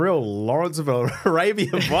 Yeah. Some real Lawrence of Arabia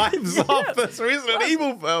vibes off this Resident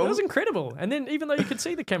Evil film. It was incredible. And then even though you could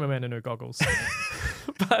see the cameraman in her goggles.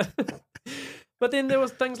 but then there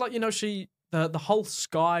was things like, the whole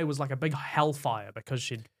sky was like a big hellfire because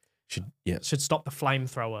she'd stop the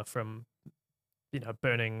flamethrower from,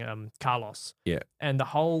 burning Carlos. Yeah. And the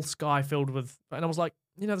whole sky filled with, and I was like,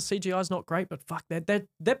 the CGI's not great, but fuck,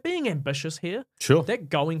 they're being ambitious here. Sure. They're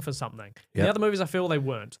going for something. Yeah. The other movies, I feel they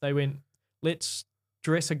weren't. They went, let's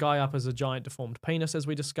dress a guy up as a giant deformed penis, as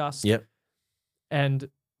we discussed. Yep. And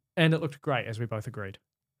it looked great, as we both agreed.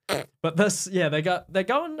 But this, they're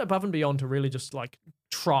going above and beyond to really just like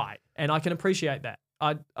try, and I can appreciate that.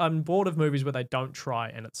 I'm bored of movies where they don't try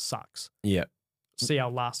and it sucks. Yeah. See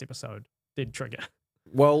our last episode did trigger.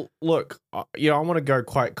 Well, look, I want to go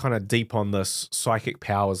quite kind of deep on this psychic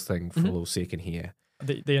powers thing for a little second here.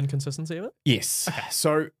 The inconsistency of it? Yes. Okay.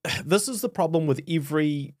 So this is the problem with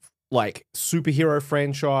every like superhero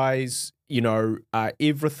franchise,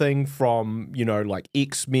 everything from, like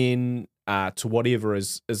X-Men to whatever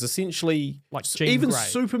is essentially like even Grey.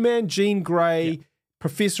 Superman, Jean Grey,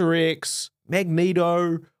 Professor X,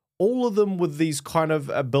 Magneto, all of them with these kind of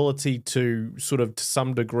ability to sort of to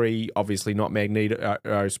some degree, obviously not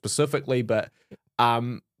Magneto specifically, but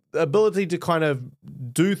ability to kind of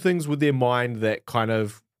do things with their mind that kind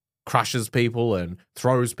of crushes people and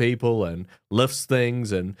throws people and lifts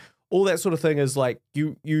things and all that sort of thing is like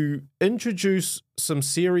you introduce some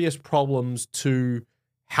serious problems to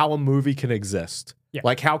how a movie can exist. Yeah.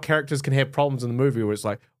 Like how characters can have problems in the movie where it's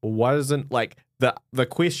like, well, why doesn't like the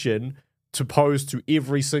question to pose to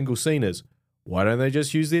every single scene is, why don't they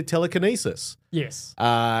just use their telekinesis? Yes.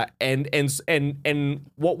 And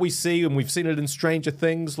what we see, and we've seen it in Stranger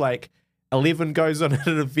Things, like Eleven goes on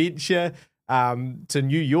an adventure to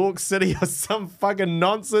New York City or some fucking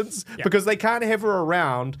nonsense because they can't have her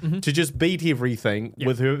around to just beat everything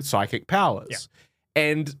with her psychic powers.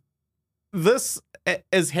 And this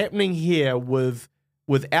is happening here with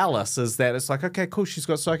Alice, is that it's like, okay, cool, she's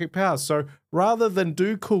got psychic powers. So rather than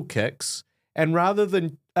do cool kicks and rather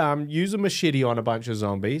than use a machete on a bunch of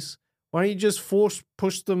zombies, why don't you just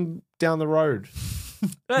push them down the road?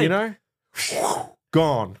 Hey. You know?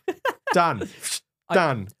 Gone. Done.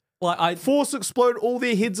 Done. Force explode all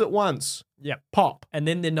their heads at once. Yeah. Pop. And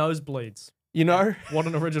then their nose bleeds. You know? What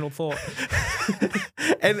an original thought.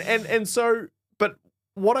 and so, but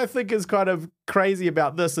what I think is kind of crazy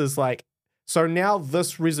about this is like, so now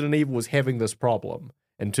this Resident Evil is having this problem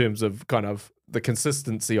in terms of kind of the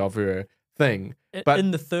consistency of her thing. But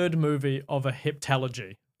in the third movie of a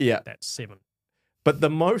heptalogy. Yeah. That's 7. But the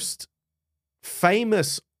most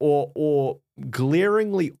famous or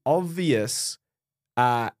glaringly obvious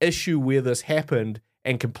issue where this happened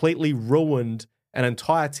and completely ruined an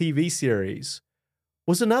entire TV series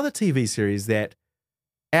was another TV series that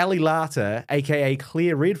Ali Larter, aka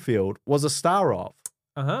Claire Redfield, was a star of.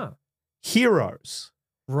 Heroes.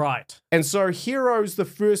 Right. And so Heroes, the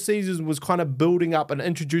first season was kind of building up and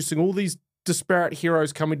introducing all these disparate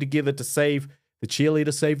heroes coming together to save the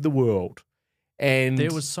cheerleader, save the world. And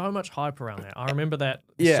there was so much hype around that. I remember that.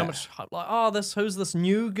 Yeah. So much hype. Like, oh, who's this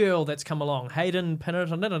new girl that's come along? Hayden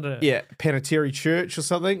Panettiere. Yeah, Panettiere Church or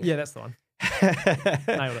something. Yeah, that's the one.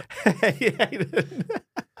 Nailed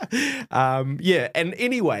it. Yeah, and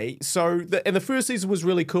anyway, so the first season was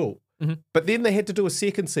really cool. But then they had to do a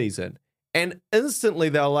second season. And instantly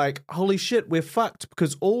they were like, holy shit, we're fucked.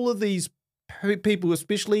 Because all of these people,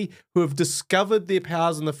 especially who have discovered their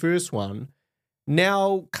powers in the first one,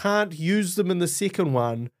 now can't use them in the second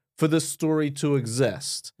one for the story to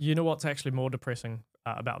exist. You know what's actually more depressing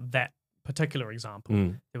about that particular example?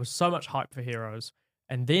 There was so much hype for Heroes.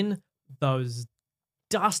 And then those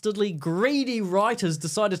dastardly, greedy writers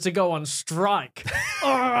decided to go on strike.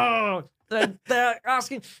 They're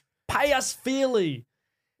asking, pay us fairly.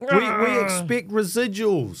 We expect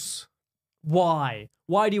residuals. Why?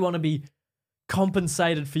 Why do you want to be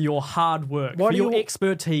compensated for your hard work, for your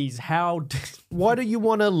expertise? Why do you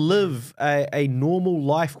want to live a normal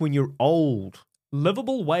life when you're old?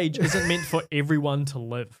 Livable wage isn't meant for everyone to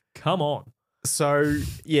live. Come on. So,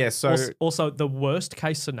 yeah. So also the worst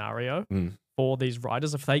case scenario for these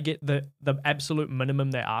writers, if they get the absolute minimum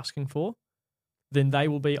they're asking for, then they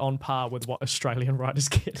will be on par with what Australian writers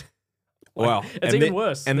get. Wow. It's even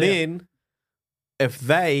worse. And then if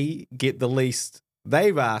they get the least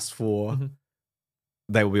they've asked for,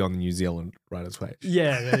 they will be on the New Zealand writers' wage.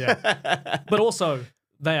 Yeah. But also,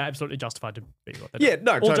 they are absolutely justified to be what they do. Yeah,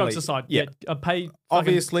 no, all totally. jokes aside, pay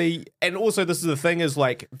obviously, and also this is the thing is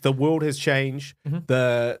like the world has changed.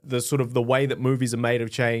 The sort of the way that movies are made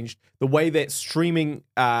have changed. The way that streaming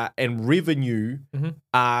and revenue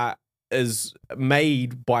is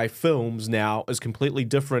made by films now is completely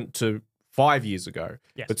different to 5 years ago,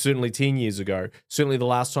 but certainly 10 years ago, certainly the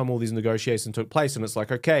last time all these negotiations took place. And it's like,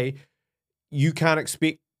 okay, you can't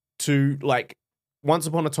expect to, like, once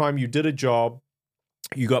upon a time you did a job,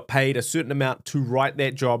 you got paid a certain amount to write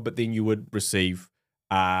that job, but then you would receive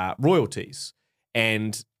royalties.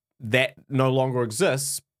 And that no longer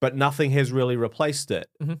exists, but nothing has really replaced it.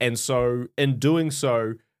 And so in doing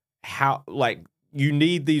so, you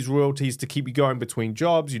need these royalties to keep you going between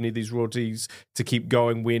jobs. You need these royalties to keep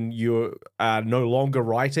going when you're no longer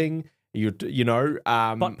writing.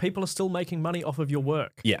 But people are still making money off of your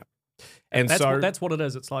work. Yeah, and that's what it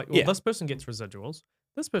is. It's like, well, this person gets residuals.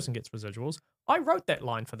 This person gets residuals. I wrote that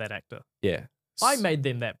line for that actor. Yeah, I made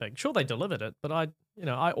them that big. Sure, they delivered it, but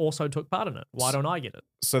I also took part in it. Why don't I get it?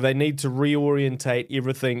 So they need to reorientate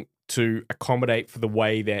everything to accommodate for the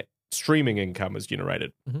way that streaming income is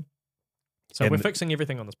generated. So we're fixing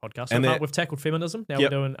everything on this podcast. So we've tackled feminism. Now we're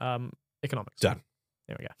doing economics. Done.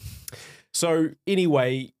 There we go. So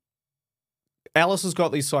anyway, Alice has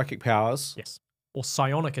got these psychic powers. Yes. Or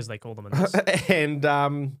psionic, as they call them in this.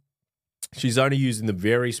 And she's only using them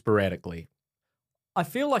very sporadically. I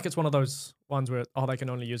feel like it's one of those ones where, they can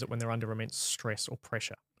only use it when they're under immense stress or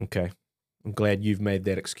pressure. Okay. I'm glad you've made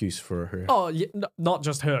that excuse for her. Oh, yeah, not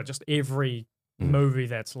just her, just every movie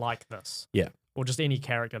that's like this. Yeah. Or just any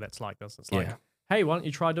character that's like this. It's like, Hey, why don't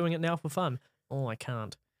you try doing it now for fun? Oh, I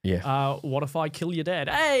can't. Yeah. What if I kill your dad?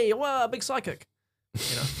 Hey, well, big psychic.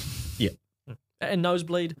 You know? Yeah. And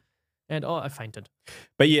nosebleed. And, I fainted.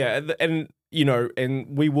 But yeah, and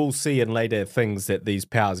and we will see in later things that these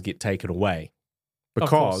powers get taken away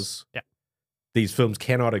because these films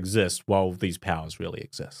cannot exist while these powers really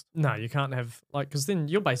exist. No, you can't have, because then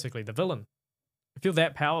you're basically the villain. If you're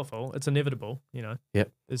that powerful, it's inevitable,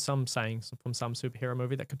 Yep. There's some sayings from some superhero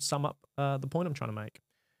movie that could sum up the point I'm trying to make.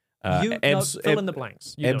 Fill in the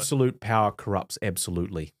blanks. Absolute power corrupts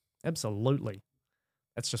absolutely. Absolutely.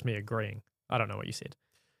 That's just me agreeing. I don't know what you said.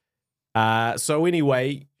 So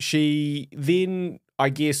anyway, she then, I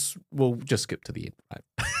guess, we'll just skip to the end,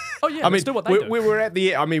 right? Oh yeah, let's do what they do. We're at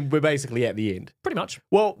the end. We're basically at the end. Pretty much.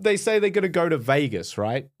 Well, they say they're going to go to Vegas,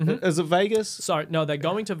 right? Mm-hmm. Is it Vegas? So, no, they're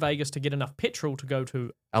going to Vegas to get enough petrol to go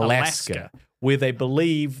to Alaska, where they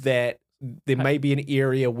believe that there may be an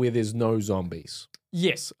area where there's no zombies.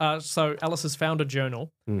 Yes. So Alice has found a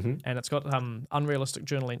journal, Mm-hmm. and it's got unrealistic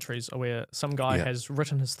journal entries where some guy has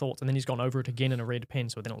written his thoughts, and then he's gone over it again in a red pen,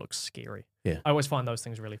 so then it looks scary. Yeah. I always find those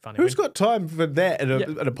things really funny. Who's got time for that in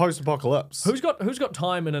a post-apocalypse? Who's got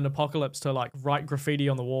time in an apocalypse to write graffiti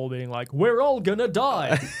on the wall being like, "We're all gonna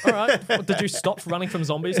die"? All right. Well, did you stop running from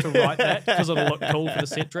zombies to write that because it'll look cool for the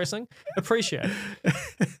set dressing? Appreciate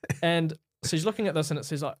it. And so she's looking at this, and it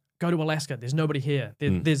says "Go to Alaska. There's nobody here.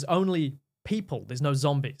 There's only people. There's no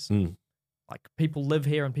zombies. Like people live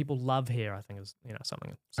here and people love here." I think is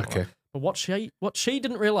something. Okay. But what she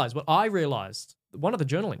didn't realize, what I realized, one of the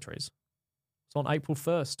journal entries. It's on April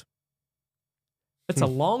 1st. It's a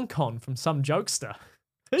long con from some jokester.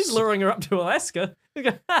 He's luring her up to Alaska. You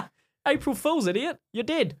go, April Fool's, idiot. You're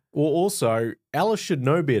dead. Well, also, Alice should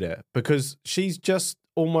know better because she's just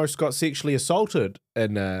almost got sexually assaulted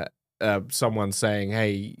in someone saying,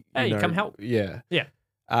 hey, come help. Yeah. Yeah.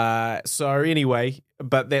 So anyway,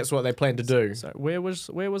 but that's what they plan to do. So where was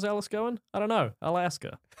Alice going? I don't know.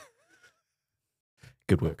 Alaska.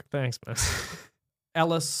 Good work. Thanks, miss.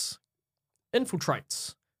 Alice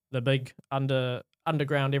infiltrates the big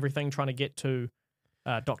underground everything, trying to get to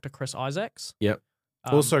Dr. Chris Isaacs. Yep.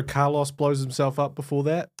 Also, Carlos blows himself up before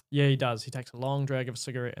that. Yeah, he does. He takes a long drag of a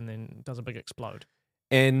cigarette and then does a big explode.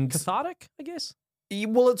 And cathartic, I guess.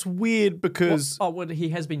 Well, it's weird because he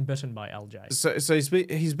has been bitten by LJ. So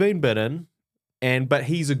he's been bitten, but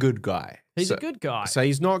he's a good guy. He's a good guy. So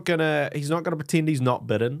he's not gonna pretend he's not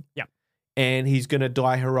bitten. Yeah. And he's gonna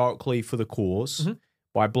die heroically for the cause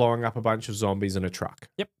by blowing up a bunch of zombies in a truck.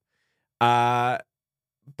 Yep.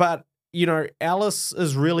 But Alice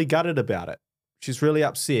is really gutted about it. She's really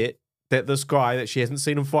upset that this guy that she hasn't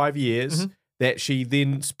seen in 5 years, that she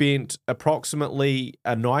then spent approximately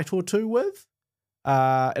a night or two with,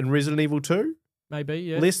 in Resident Evil 2. Maybe,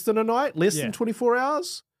 yeah. Less than a night? Less than 24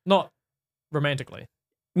 hours? Not romantically.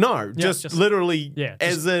 No, just literally,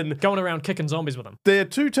 as in... going around kicking zombies with them. They're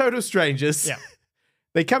two total strangers. Yeah.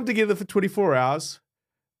 They come together for 24 hours.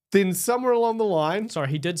 Then somewhere along the line... Sorry,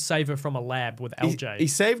 he did save her from a lab with LJ. He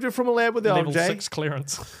saved her from a lab with LJ. Level 6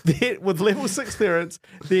 clearance. With level 6 clearance.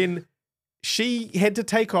 Then she had to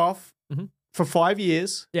take off for 5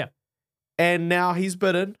 years. Yeah. And now he's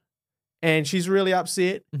bitten. And she's really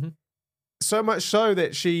upset. So much so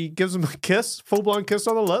that she gives him a kiss, full-blown kiss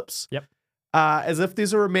on the lips. Yep. As if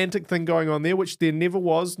there's a romantic thing going on there, which there never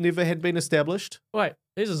was, never had been established. Wait,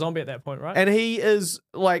 he's a zombie at that point, right? And he is,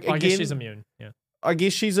 like, again... I guess she's immune, yeah. I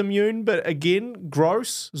guess she's immune, but again,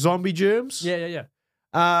 gross, zombie germs. Yeah.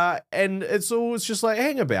 And it's always just like,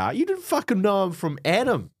 hang about, you didn't fucking know him from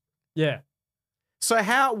Adam. Yeah. So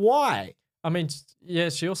why? I mean, yeah,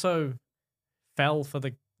 she also fell for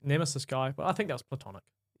the Nemesis guy, but I think that was platonic.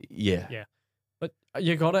 Yeah. Yeah. But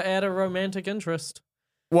you gotta add a romantic interest.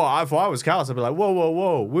 Well, if I was Carlos, I'd be like,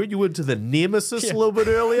 whoa. Weren't you into the Nemesis a little bit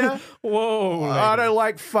earlier? Whoa. I don't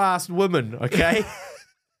like fast women, okay?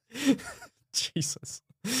 Jesus.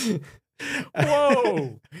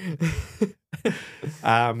 Whoa.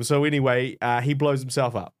 So anyway, he blows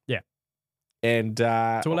himself up. Yeah. And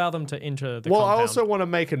to allow them to enter the Well, compound. I also want to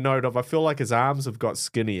make a note of, I feel like his arms have got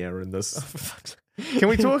skinnier in this. Can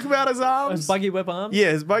we talk about his arms? His buggy whip arms?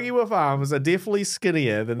 Yeah, his buggy whip arms are definitely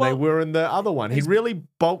skinnier than they were in the other one. He really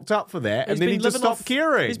bulked up for that, and then he just stopped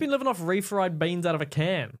caring. He's been living off refried beans out of a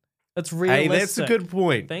can. It's realistic. Hey, that's a good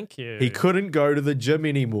point. Thank you. He couldn't go to the gym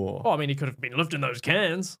anymore. Oh, I mean, he could have been lifting those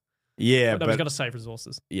cans. Yeah, but he's got to save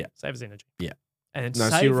resources. Yeah. Save his energy. Yeah. And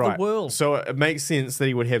save the world. So it makes sense that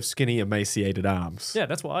he would have skinny, emaciated arms. Yeah,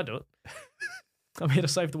 that's why I do it. I'm here to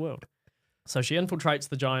save the world. So she infiltrates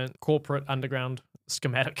the giant corporate underground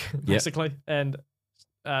schematic, basically, and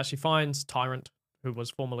she finds Tyrant, who was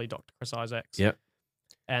formerly Dr. Chris Isaacs. Yep.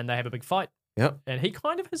 And they have a big fight, Yep. And he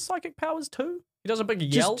kind of has psychic powers too. He does a big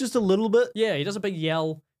yell. Just a little bit. Yeah, he does a big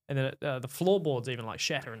yell, and then the floorboards even like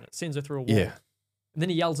shatter, and it sends her through a wall. Yeah. And then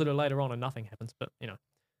he yells at her later on, and nothing happens. But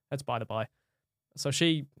that's by the by. So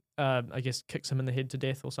she, I guess, kicks him in the head to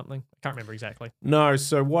death or something. I can't remember exactly. No,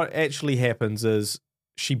 so what actually happens is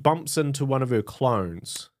she bumps into one of her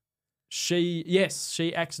clones. She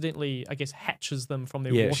accidentally, I guess, hatches them from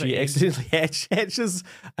their Yeah, water. she egg. accidentally hatches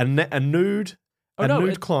a nude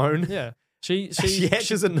clone. Yeah, she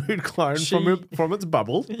hatches a nude clone from its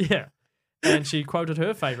bubble. Yeah, and she quoted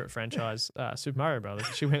her favorite franchise, Super Mario Brothers.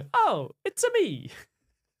 She went, "Oh, it's a me."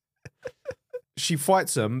 She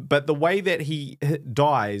fights him, but the way that he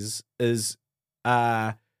dies is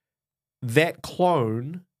that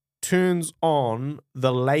clone turns on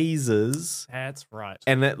the lasers. That's right.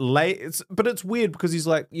 And but it's weird because he's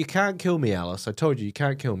like, "You can't kill me, Alice. I told you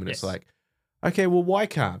can't kill me." And Yes. It's like, okay, well, why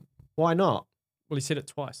can't? Why not? Well, he said it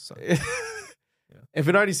twice. So. If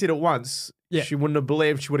it only said it once, Yeah. she wouldn't have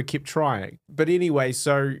believed. She would have kept trying. But anyway,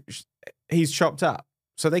 so he's chopped up,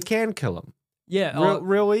 so they can kill him. Yeah,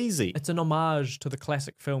 Real easy. it's an homage to the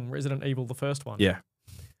classic film Resident Evil, the first one. Yeah,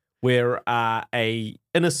 where a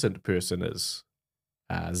innocent person is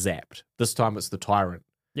zapped. This time it's the tyrant.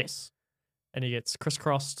 Yes, and he gets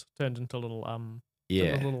crisscrossed, turned into little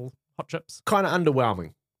Yeah, little hot chips. kind of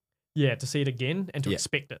underwhelming. Yeah, to see it again and to Yeah.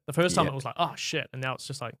 expect it. The first time Yeah. it was like, oh shit, and now it's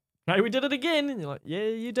just like, hey, we did it again, and you're like, yeah,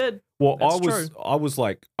 you did. Well, That's I was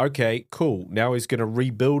like, okay, cool. Now he's going to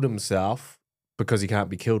rebuild himself because he can't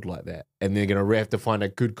be killed like that, and they're going to have to find a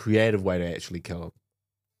good creative way to actually kill him.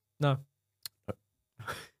 No.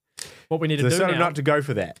 What we need to They're do starting now. not to go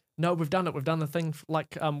for that. No, we've done it. We've done the thing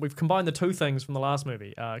we've combined the two things from the last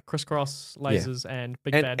movie: crisscross lasers and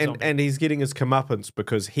big bad zombie. And he's getting his comeuppance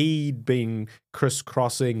because he'd been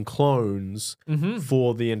crisscrossing clones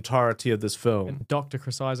for the entirety of this film. And Dr.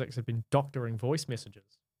 Chris Isaacs had been doctoring voice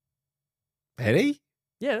messages. Had he?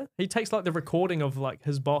 Yeah, he takes like the recording of like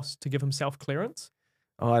his boss to give himself clearance.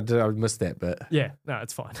 Oh, I missed that bit. Yeah, no,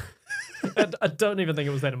 it's fine. I don't even think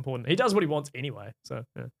it was that important. He does what he wants anyway. So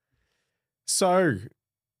yeah. So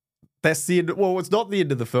that's the end. Well, it's not the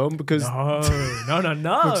end of the film because No.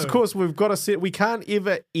 of course we've got to set. We can't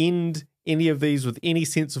ever end any of these with any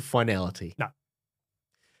sense of finality. No.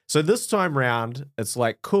 So this time round, it's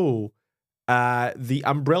like cool. The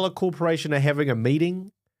Umbrella Corporation are having a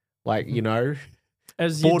meeting, like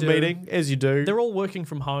As you board do. meeting as you do. They're all working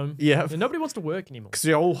from home. Yeah, And nobody wants to work anymore. because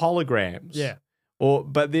they're all holograms. Yeah.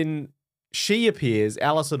 But then she appears,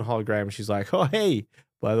 Alice in hologram, and she's like, "Oh hey,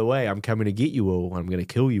 by the way, I'm coming to get you all. I'm going to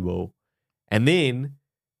kill you all." And then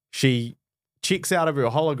she checks out of her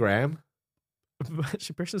hologram.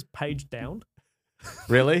 She presses page down.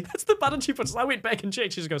 Really? That's the button she puts. I went back and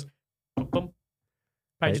checked. She just goes, bum, bum.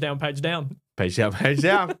 Page down, page down. Page down,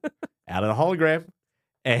 out of the hologram.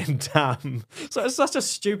 And So it's such a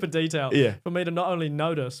stupid detail yeah. for me to not only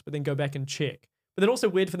notice, but then go back and check. But then also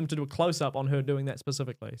weird for them to do a close-up on her doing that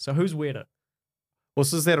specifically. So who's weirder? Well,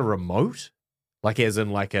 so is that a remote? Like as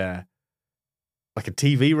in like a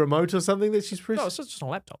TV remote or something that she's pressing? No, it's just on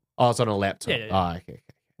a laptop. Oh, it's on a laptop. Yeah. Oh, okay.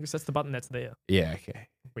 I guess that's the button that's there. Yeah, okay.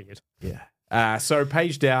 Weird. Yeah. So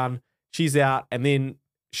page down, she's out, and then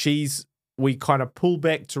we kind of pull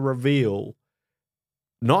back to reveal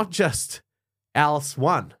not just Alice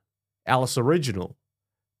 1, Alice original,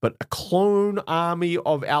 but a clone army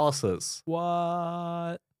of Alices.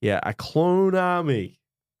 What? Yeah, a clone army.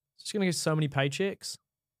 She's going to get so many paychecks.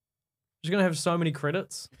 She's going to have so many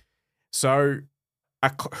credits. So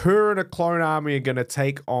her and a clone army are going to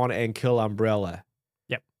take on and kill Umbrella.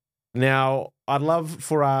 Yep. Now, I'd love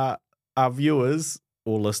for our viewers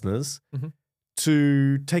or listeners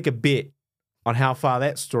to take a bet on how far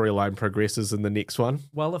that storyline progresses in the next one.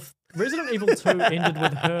 Well, if Resident Evil 2 ended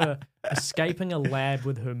with her escaping a lab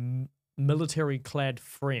with her military-clad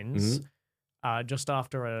friends just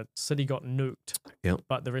after a city got nuked,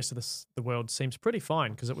 but the rest of the world seems pretty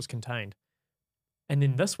fine because it was contained, and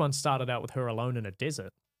then this one started out with her alone in a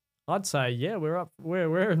desert, I'd say, yeah,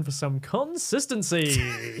 we're in for some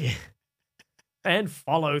consistency and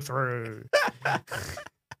follow through.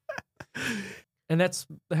 And that's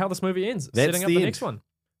how this movie ends, setting up the next one,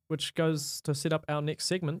 which goes to set up our next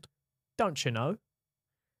segment, Don't You Know?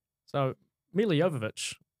 So Milla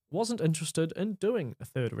Jovovich wasn't interested in doing a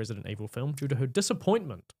third Resident Evil film due to her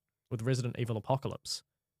disappointment with Resident Evil Apocalypse.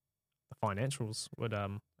 The financials would, I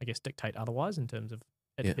guess, dictate otherwise in terms of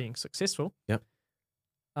it being successful. Yep.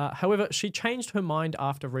 However, she changed her mind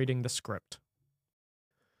after reading the script.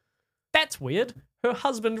 That's weird. Her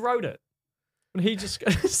husband wrote it. And he just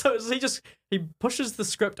he pushes the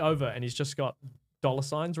script over and he's just got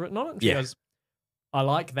 $ written on it. And she goes, I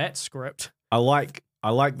like that script. I like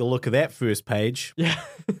the look of that first page. Yeah,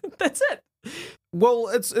 that's it. Well,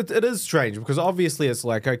 it is strange because obviously it's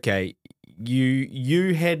like, okay,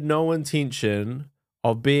 you had no intention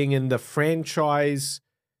of being in the franchise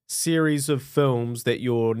series of films that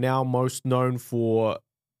you're now most known for,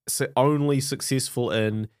 only successful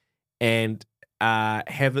in, and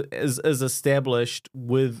is established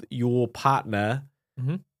with your partner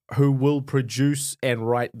who will produce and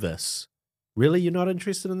write this. Really, you're not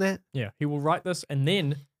interested in that? Yeah, he will write this, and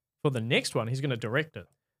then for the next one, he's going to direct it.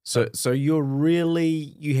 So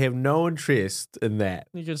you have no interest in that.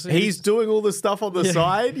 You can see he's doing all the stuff on the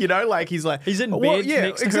side, like he's in bed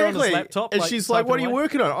next to her on his laptop. And she's like, what are you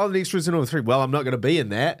working on? Oh, the next Resident Evil 3. Well, I'm not going to be in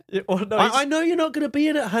that. Yeah, well, no, I know you're not going to be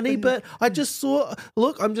in it, honey, but I just thought,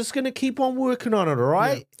 look, I'm just going to keep on working on it, all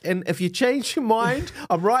right? Yeah. And if you change your mind,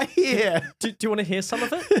 I'm right here. Do you want to hear some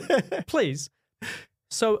of it? Please.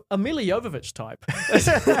 So a Mila Jovovich type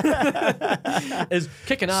is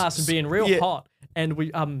kicking ass and being real hot.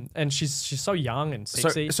 And and she's so young and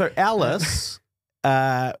sexy. So Alice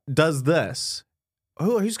does this.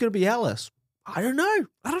 Oh, who's going to be Alice? I don't know.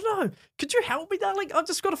 Could you help me, darling? I've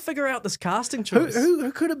just got to figure out this casting choice.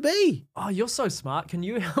 Who could it be? Oh, you're so smart. Can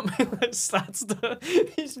you help me?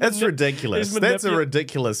 That's ridiculous. That's a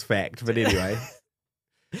ridiculous fact. But anyway,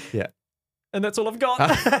 yeah. And that's all I've got.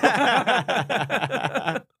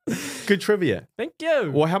 Good trivia. Thank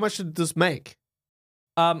you. Well, how much did this make?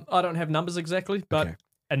 I don't have numbers exactly, but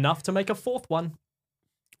enough to make a fourth one.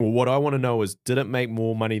 Well, what I want to know is, did it make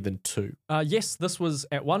more money than 2? Yes, this was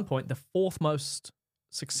at one point the 4th most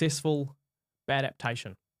successful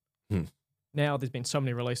adaptation. Now there's been so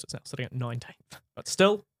many releases, it's now sitting at 19th, but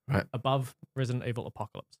still above Resident Evil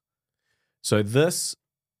Apocalypse. So this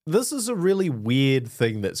is a really weird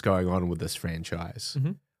thing that's going on with this franchise,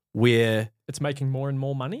 where it's making more and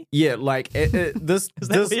more money. Yeah, like this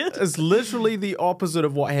is literally the opposite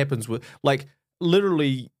of what happens with, like,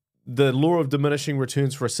 literally the law of diminishing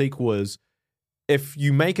returns for a sequel is, if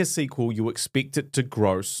you make a sequel, you expect it to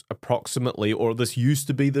gross approximately, or this used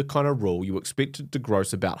to be the kind of rule, you expect it to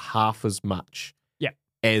gross about half as much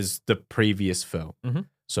as the previous film.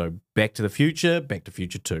 So Back to the Future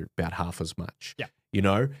 2, about half as much. Yeah.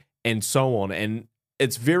 And so on. And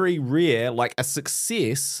it's very rare, like a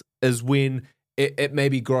success is when it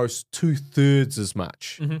maybe gross 2/3 as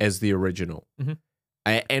much as the original.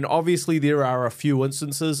 And obviously there are a few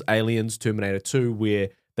instances, Aliens, Terminator 2, where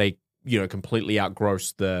they, completely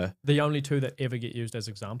outgross the only two that ever get used as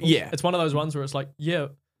examples. Yeah. It's one of those ones where it's like, yeah,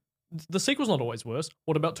 the sequel's not always worse.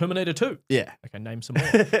 What about Terminator 2? Yeah. Okay, name some more.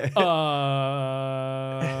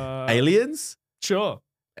 Aliens? Sure.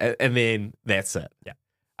 And then that's it. Yeah.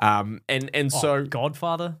 So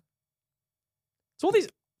Godfather. So all these,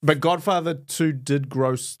 but Godfather 2 did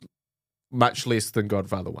gross much less than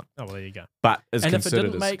Godfather 1. Oh, well, there you go. But is and if it considered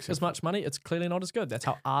didn't make as much money, it's clearly not as good. That's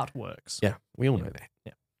how art works. Yeah, we all know that.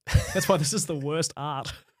 Yeah. That's why this is the worst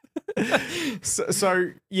art.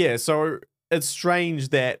 So it's strange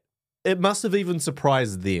that it must have even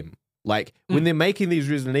surprised them. Like, when they're making these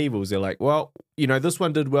Resident Evils, they're like, well, this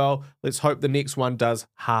one did well. Let's hope the next one does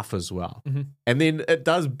half as well. And then it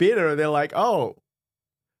does better, and they're like, oh,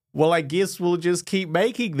 well, I guess we'll just keep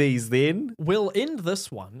making these then. We'll end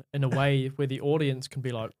this one in a way where the audience can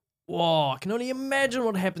be like, whoa, I can only imagine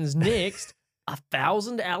what happens next.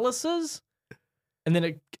 1,000 Alices? And then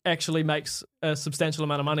it actually makes a substantial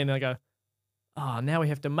amount of money, and they go, oh, now we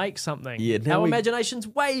have to make something. Yeah, our imagination's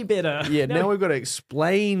way better. Yeah, now we've got to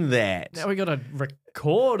explain that. Now we've got to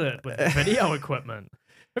record it with video equipment.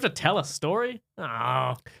 We have to tell a story.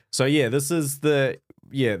 Oh. So yeah, this is a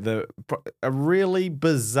really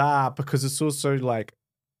bizarre, because it's also like,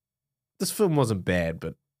 this film wasn't bad,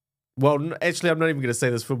 but, well, actually, I'm not even going to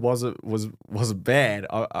say this film wasn't bad.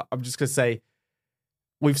 I'm just going to say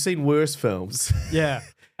we've seen worse films. Yeah,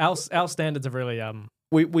 our standards are really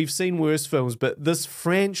We've seen worse films, but this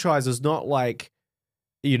franchise is not like,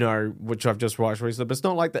 which I've just watched recently, but it's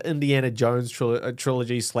not like the Indiana Jones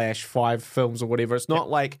trilogy /5 films or whatever. It's not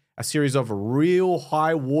like a series of real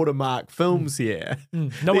high watermark films here.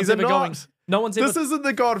 No one's ever going. No one's ever. This isn't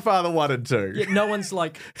the Godfather 1 and 2. Yeah, no one's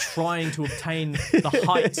like trying to obtain the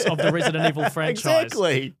heights of the Resident Evil franchise.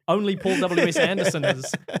 Exactly. Only Paul W.S. Anderson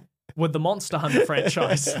is with the Monster Hunter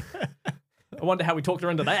franchise. I wonder how we talked her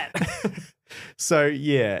into that. So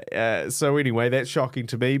yeah. So anyway, that's shocking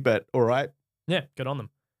to me, but all right. Yeah, good on them.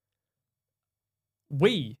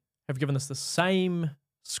 We have given this the same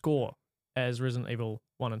score as Resident Evil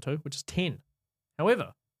 1 and 2, which is 10.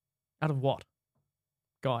 However, out of what?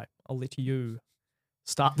 Guy, I'll let you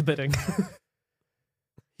start the bidding.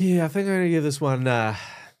 Yeah, I think I'm going to give this one, I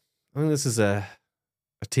think this is a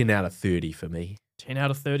A 10 out of 30 for me. 10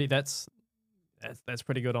 out of 30. That's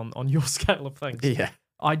pretty good on your scale of things. Yeah.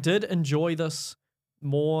 I did enjoy this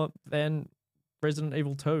more than Resident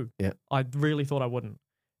Evil 2. Yeah. I really thought I wouldn't.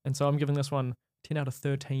 And so I'm giving this one 10 out of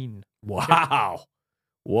 13. Wow.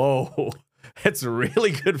 Whoa. That's a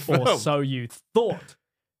really good film. Or so you thought.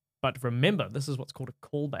 But remember, this is what's called a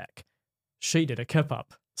callback. She did a kip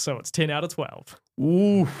up, so it's 10 out of 12.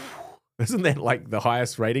 Ooh. Isn't that like the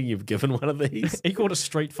highest rating you've given one of these? Equal to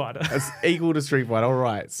Street Fighter. It's equal to Street Fighter. All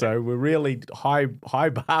right. So we're really high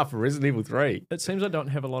bar for Resident Evil 3. It seems I don't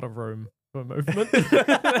have a lot of room for movement.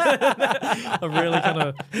 I've really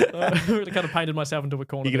kind of painted myself into a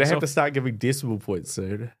corner. You're going to have to start giving decimal points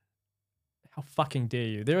soon. How fucking dare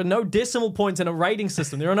you? There are no decimal points in a rating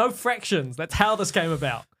system. There are no fractions. That's how this came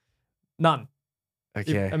about. None.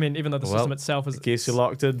 Okay. I mean, even though the system itself is... I guess you're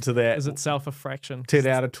locked into that. Is itself a fraction. 10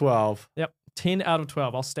 out of 12. Yep. 10 out of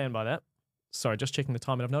 12. I'll stand by that. Sorry, just checking the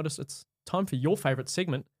time. And I've noticed it's time for your favorite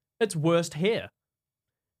segment. It's worst hair.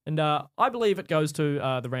 And I believe it goes to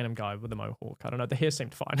the random guy with the mohawk. I don't know. The hair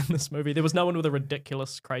seemed fine in this movie. There was no one with a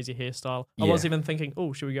ridiculous, crazy hairstyle. I was even thinking,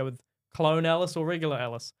 oh, should we go with clone Alice or regular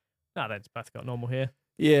Alice? No, they've both got normal hair.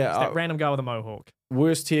 Yeah. It's that random guy with a mohawk.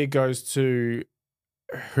 Worst hair goes to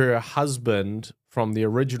her husband from the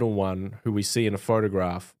original one, who we see in a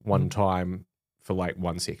photograph one time for like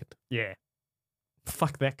 1 second. Yeah.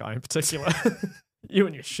 Fuck that guy in particular. You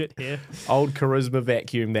and your shit hair. Old charisma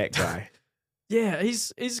vacuum, that guy. Yeah,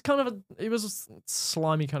 he's kind of he was a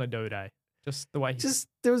slimy kind of dude, eh? Just the way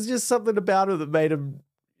there was just something about him that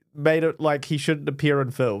made it like he shouldn't appear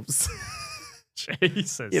in films.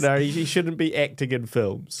 Jesus. You know, he shouldn't be acting in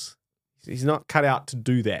films. He's not cut out to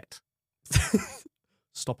do that.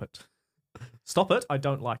 Stop it. Stop it. I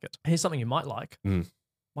don't like it. Here's something you might like.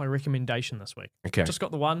 My recommendation this week. Okay. Just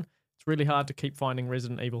got the one. It's really hard to keep finding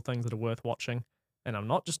Resident Evil things that are worth watching. And I'm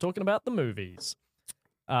not just talking about the movies.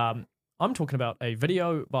 I'm talking about a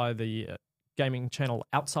video by the gaming channel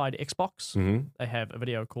Outside Xbox. Mm-hmm. They have a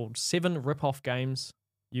video called 7 Rip-Off Games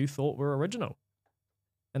You Thought Were Original.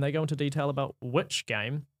 And they go into detail about which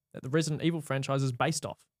game that the Resident Evil franchise is based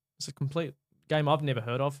off. It's a complete game I've never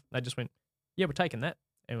heard of. They just went, yeah, we're taking that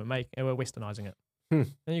and we're westernizing it. And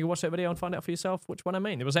you can watch that video and find out for yourself which one I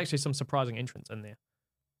mean. There was actually some surprising entrants in there.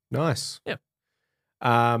 Nice. Yeah.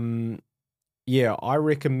 Yeah,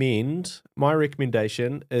 my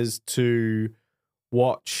recommendation is to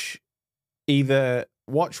watch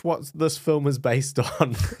what this film is based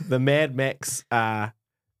on. The Mad Max,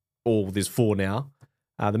 there's 4 now.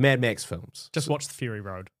 The Mad Max films. Just watch the Fury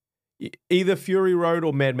Road. Either Fury Road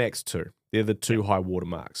or Mad Max 2. They're the 2 high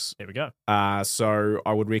watermarks. There we go. So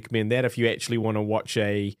I would recommend that if you actually want to watch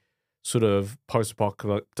a sort of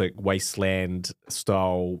post-apocalyptic wasteland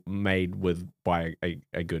style made by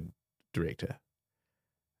a good director.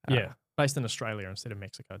 Yeah, based in Australia instead of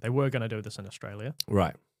Mexico. They were going to do this in Australia.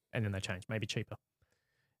 Right. And then they changed. Maybe cheaper.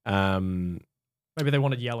 Maybe they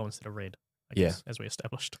wanted yellow instead of red, I guess, as we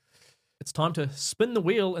established. It's time to spin the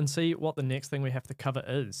wheel and see what the next thing we have to cover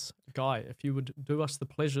is. Guy, if you would do us the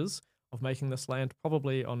pleasures of making this land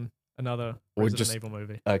probably on another Resident Evil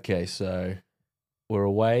movie. Okay, so we're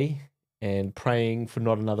away and praying for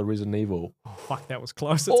not another Resident Evil. Oh, fuck, that was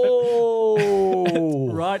close.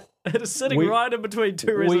 Oh! Right. It is sitting right in between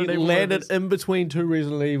 2 Resident Evil We landed movies. in between 2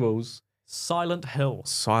 Resident Evils. Silent Hill.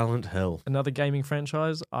 Silent Hill. Another gaming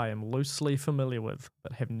franchise I am loosely familiar with,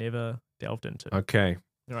 but have never delved into. Okay.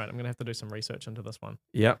 All right, I'm going to have to do some research into this one.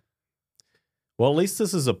 Yep. Well, at least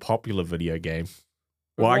this is a popular video game.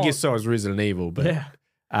 Well, I guess so is Resident Evil, but...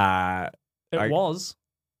 Yeah. It was.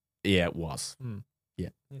 Yeah, it was. Yeah.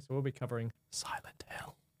 So we'll be covering Silent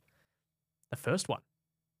Hill. The first one.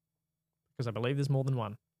 Because I believe there's more than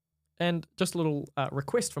one. And just a little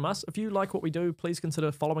request from us. If you like what we do, please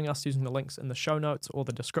consider following us using the links in the show notes or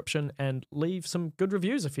the description and leave some good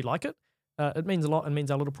reviews if you like it. It means a lot and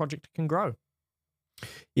means our little project can grow.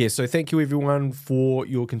 Yeah, so thank you everyone for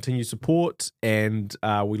your continued support, and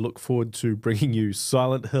we look forward to bringing you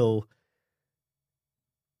Silent Hill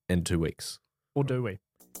in 2 weeks. Or do we?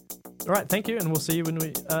 All right, thank you, and we'll see you when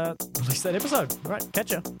we release that episode. All right,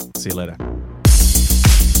 catch ya. See you later.